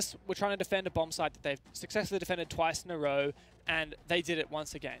 Orgl3ss were trying to defend a bomb site that they've successfully defended twice in a row, and they did it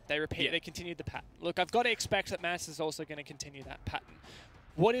once again. They they continued the pattern. Look, I've got to expect that Mantis is also going to continue that pattern.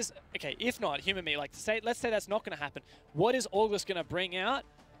 What is, okay, if not, humour me, like, let's say that's not going to happen. What is Orgl3ss going to bring out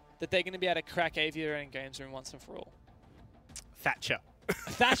that they're going to be able to crack Aviator and Games Room once and for all? Thatcher.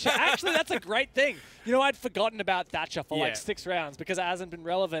 Thatcher. Actually, that's a great thing. You know, I'd forgotten about Thatcher for like 6 rounds because it hasn't been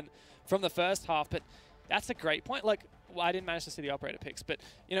relevant from the first half, but that's a great point. Like, well, I didn't manage to see the operator picks, but,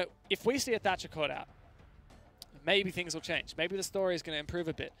 you know, if we see a Thatcher caught out, maybe things will change. Maybe the story is going to improve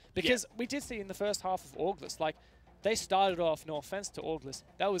a bit. Because we did see in the first half of Orgl3ss, like, they started off, no offense to Orgl3ss,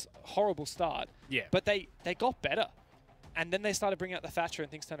 that was a horrible start. Yeah. But they got better. And then they started bringing out the Thatcher and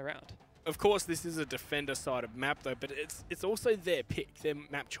things turned around. Of course, this is a defender-sided map, though, but it's also their pick, their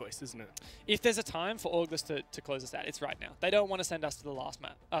map choice, isn't it? If there's a time for Orgl3ss to close this out, it's right now. They don't want to send us to the last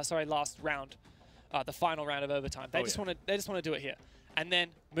last round, the final round of overtime. They just want to do it here, and then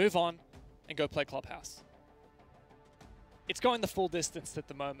move on and go play Clubhouse. It's going the full distance at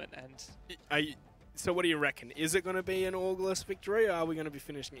the moment, and so what do you reckon? Is it going to be an Orgl3ss victory, or are we going to be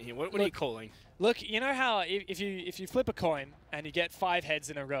finishing it here? What are you calling? Look, you know how if you flip a coin and you get 5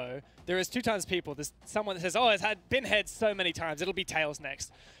 heads in a row, there is 2 times people. There's someone that says, oh, it's been heads so many times, it'll be tails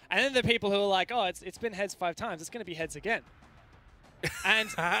next. And then there are people who are like, oh, it's been heads 5 times, it's going to be heads again. And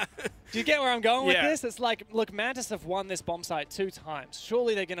do you get where I'm going with this? It's like, look, Mantis have won this bomb site 2 times.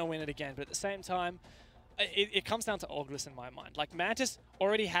 Surely they're going to win it again. But at the same time, it comes down to Orgl3ss in my mind. Like, Mantis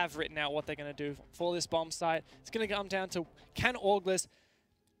already have written out what they're going to do for this bomb site. It's going to come down to, can Orgl3ss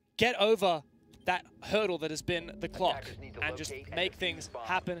get over that hurdle that has been the clock and just make things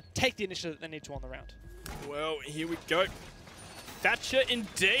happen, take the initiative that they need to on the round. Well, here we go. Thatcher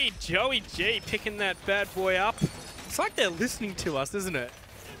indeed. Joey G picking that bad boy up. It's like they're listening to us, isn't it?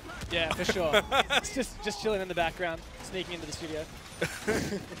 Yeah, for sure. It's just chilling in the background, sneaking into the studio.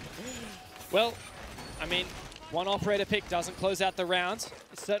 Well, I mean, one operator pick doesn't close out the round.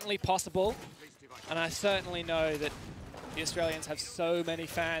 It's certainly possible. And I certainly know that the Australians have so many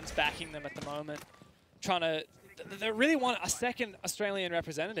fans backing them at the moment. They really want a second Australian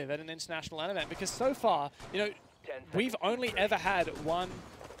representative at an international LAN event, because so far, you know, we've only ever had one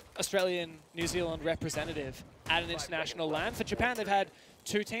Australian New Zealand representative at an international LAN. For Japan, they've had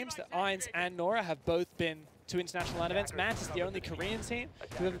 2 teams. The Irons and Nora have both been to international LAN events. Mantis is the only Korean team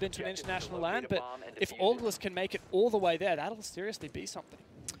who've ever been to an international LAN, but if Orgl3ss can make it all the way there, that'll seriously be something.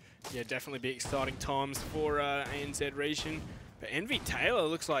 Yeah, definitely be exciting times for ANZ region. But Envy Taylor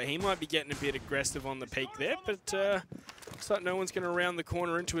looks like he might be getting a bit aggressive on the peak there, but looks like no one's going to round the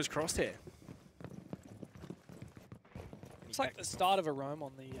corner into his crosshair. It's like the start of a roam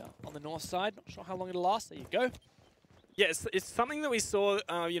on the north side. Not sure how long it'll last. There you go. Yeah, it's something that we saw,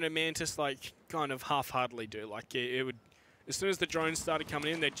 you know, Mantis like kind of half-heartedly do. Like it would, as soon as the drones started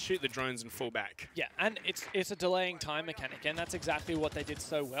coming in, they'd shoot the drones and fall back. Yeah, and it's a delaying time mechanic, and that's exactly what they did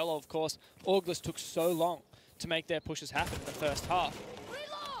so well. Of course, Orgl3ss took so long to make their pushes happen in the first half.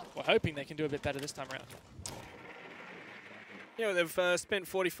 We're hoping they can do a bit better this time around. You know, they've spent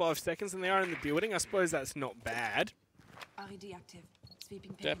 45 seconds and they are in the building. I suppose that's not bad.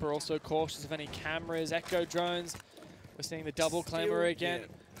 Depper also cautious of any cameras, echo drones. We're seeing the double claimer again. Yeah.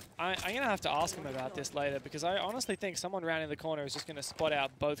 I'm going to have to ask him about this later, because I honestly think someone rounding the corner is just going to spot out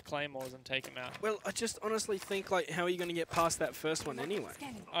both claymores and take him out. Well, I just honestly think, like, how are you going to get past that first one anyway?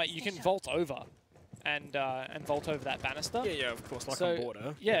 You can vault over and vault over that banister. Yeah, yeah, of course, like on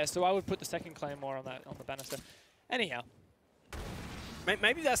border. Yeah, so I would put the second claymore on the banister. Anyhow.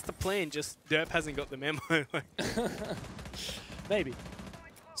 Maybe that's the plan, just Derp hasn't got the memo. Maybe.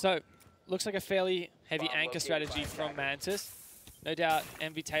 So, looks like a fairly heavy anchor strategy from Mantis. No doubt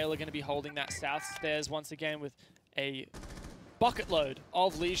Invitational are going to be holding that south stairs once again with a bucket load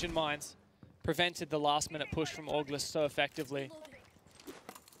of Legion Mines prevented the last-minute push from Orgl3ss so effectively.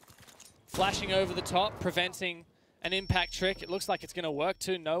 Flashing over the top, preventing an impact trick. It looks like it's going to work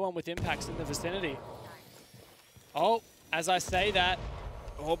too. No one with impacts in the vicinity. Oh, as I say that,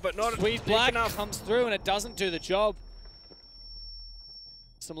 but not Sweet Black comes through and it doesn't do the job.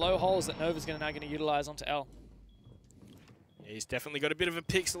 Some low holes that Nova's now going to utilize onto L. Yeah, he's definitely got a bit of a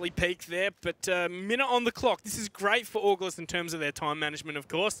pixely peak there, but minute on the clock. This is great for Orgl3ss in terms of their time management, of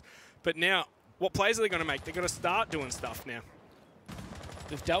course. But now, what plays are they going to make? They've got to start doing stuff now.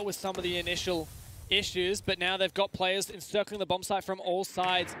 They've dealt with some of the initial issues, but now they've got players encircling the bomb site from all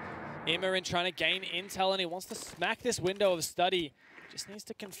sides. Immerin trying to gain intel, and he wants to smack this window of study. Just needs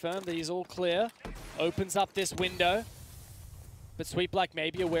to confirm that he's all clear. Opens up this window. But Sweet Black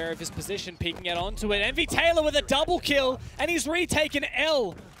may be aware of his position, peeking out onto it. Invitational with a double kill, and he's retaken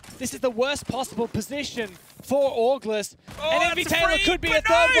L. This is the worst possible position for Orgl3ss. And Invitational could be a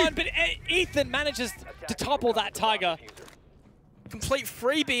third one, but Ethan manages to topple that Tiger. Complete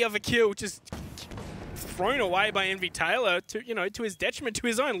freebie of a kill, just thrown away by Invitational to his detriment, to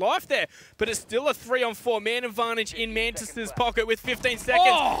his own life there. But it's still a 3-on-4 man advantage in Mantis's pocket with 15 seconds.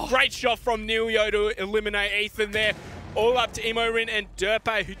 Oh. Great shot from Nilio to eliminate Ethan there. All up to Immerin and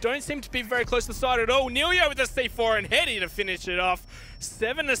Derpe, who don't seem to be very close to the side at all. Nilio with the C4 and Hetty to finish it off.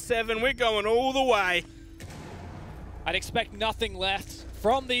 7-7, we're going all the way. I'd expect nothing left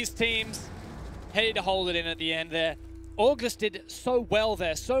from these teams. Hetty to hold it in at the end there. Orgl3ss did so well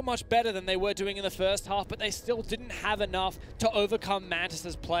there, so much better than they were doing in the first half, but they still didn't have enough to overcome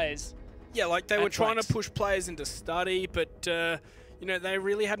Mantis's plays. Yeah, like they were trying to push players into study, but they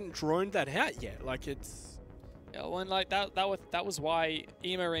really hadn't droned that out yet. Like it's. Yeah, well, and like that was why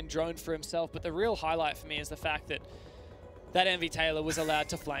Immerin droned for himself. But the real highlight for me is the fact that Invitational was allowed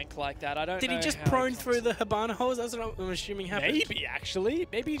to flank like that. I don't know. Did he just prone through the Habana holes? That's what I'm assuming happened. Maybe, actually.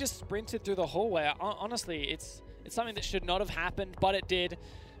 Maybe he just sprinted through the hallway. Honestly, it's something that should not have happened, but it did.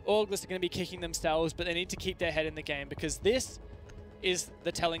 Orgl3ss are going to be kicking themselves, but they need to keep their head in the game because this is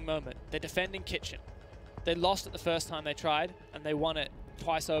the telling moment. They're defending Kitchen. They lost it the first time they tried, and they won it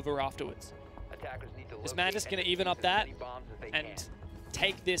twice over afterwards. Is Mantis going to even up that and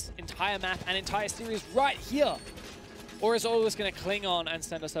take this entire map and entire series right here? Or is Orgl3ss going to cling on and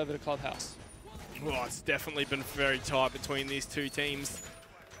send us over to Clubhouse? Well, it's definitely been very tight between these two teams.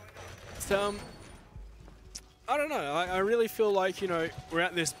 So, I don't know. I really feel like, we're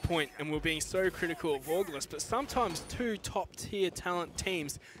at this point and we're being so critical of Orgl3ss, but sometimes two top-tier talent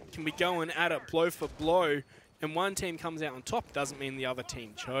teams can be going at it blow for blow, and one team comes out on top. Doesn't mean the other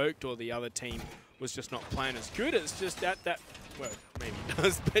team choked or the other team was just not playing as good. It's just that well, maybe it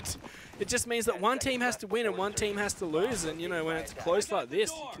does, but it just means that one team has to win and one team has to lose. And, when it's close like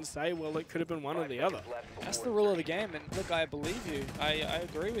this, you can say, well, it could have been one or the other. That's the rule of the game, and look, I believe you. I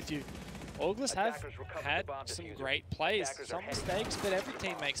agree with you. Orgl3ss have had some great plays, some mistakes, but every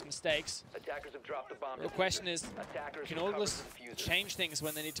team makes mistakes. The question is, can Orgl3ss change things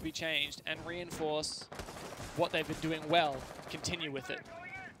when they need to be changed and reinforce what they've been doing well, continue with it?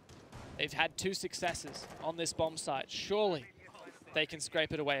 They've had 2 successes on this bomb site. Surely they can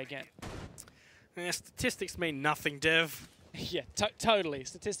scrape it away again. Yeah, statistics mean nothing, Dev. Yeah, totally.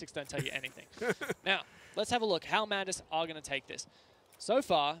 Statistics don't tell you anything. Now, let's have a look how Mantis are going to take this. So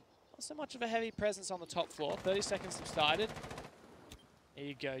far, not so much of a heavy presence on the top floor. 30 seconds have started. There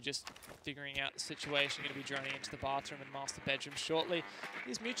you go, just figuring out the situation. Going to be droning into the bathroom and master bedroom shortly.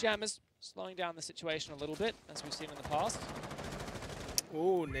 These mute jammers slowing down the situation a little bit, as we've seen in the past.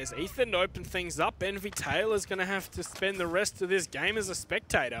 Oh, and there's Ethan to open things up. Invitational is going to have to spend the rest of this game as a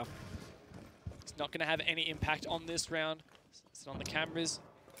spectator. It's not going to have any impact on this round. It's on the cameras.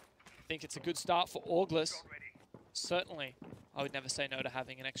 I think it's a good start for Orgl3ss. Certainly, I would never say no to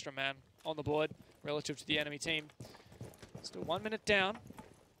having an extra man on the board relative to the enemy team. Still 1 minute down.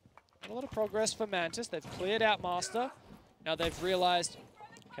 Not a lot of progress for Mantis. They've cleared out Master. Now they've realized,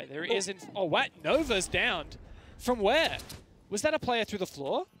 okay, there is... Oh, what? Nova's downed. From where? Was that a player through the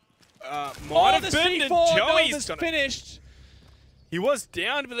floor? Might have been, and Joey's finished. He was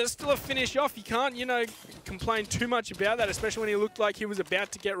down, but there's still a finish off. You can't, complain too much about that, especially when he looked like he was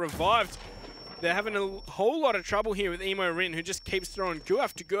about to get revived. They're having a whole lot of trouble here with Immerin, who just keeps throwing goo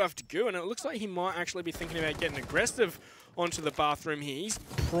after goo after goo, and it looks like he might actually be thinking about getting aggressive onto the bathroom here. He's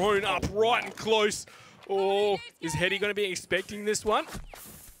prone up right and close. Oh, is Hetty going to be expecting this one?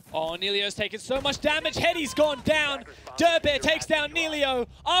 Oh, Nilio's taken so much damage. Hetty's gone down. Derpe takes down Nilio.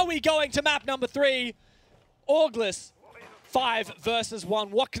 Are we going to map number 3? Orgl3ss, 5 versus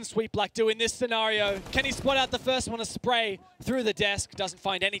 1. What can Sweet Black do in this scenario? Can he spot out the first one, a spray through the desk? Doesn't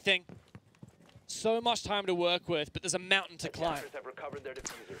find anything. so much time to work with, but there's a mountain to climb.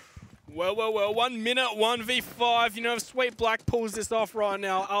 Well, 1 minute, 1v5. You know, if Sweet Black pulls this off right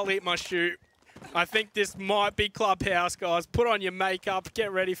now, I'll eat my shoe. I think this might be Clubhouse, guys. Put on your makeup,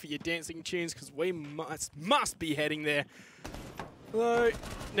 get ready for your dancing tunes, because we must be heading there. Although,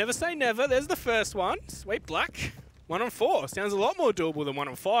 never say never. There's the first one. Sweet Black. 1 on 4. Sounds a lot more doable than 1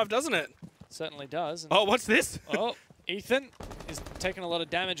 on 5, doesn't it? Certainly does. Oh, what's this? Oh, Ethan is taking a lot of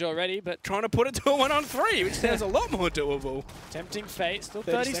damage already, but trying to put it to a 1 on 3, which sounds a lot more doable. Tempting fate. Still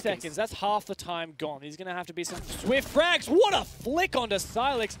 30 seconds. That's half the time gone. He's going to have to be some swift frags. What a flick onto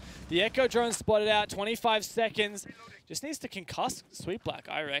Silex. The Echo drone spotted out. 25 seconds. Just needs to concuss Sweet Black,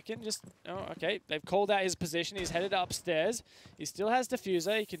 I reckon. Just, oh, okay. They've called out his position. He's headed upstairs. He still has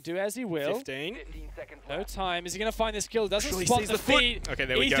diffuser. He can do as he will. 15 No time. Is he going to find this kill? Doesn't Surely spot the feed. Okay,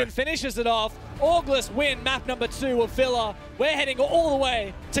 there we go. Ethan finishes it off. Orgl3ss win map number 2 of Villa. We're heading all the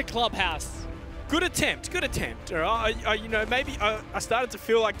way to Clubhouse. Good attempt, good attempt. All right, you know, maybe I started to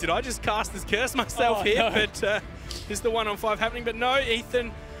feel like, did I just cast this curse myself here? No. But is the 1 on 5 happening? But no,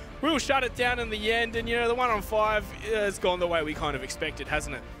 Ethan will shut it down in the end. And, you know, the 1 on 5 has gone the way we kind of expected,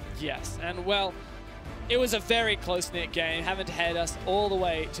 hasn't it? Yes, and well, it was a very close-knit game, having to head us all the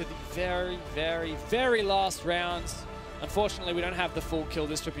way to the very, very, very last rounds. Unfortunately, we don't have the full kill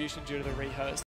distribution due to the rehearse.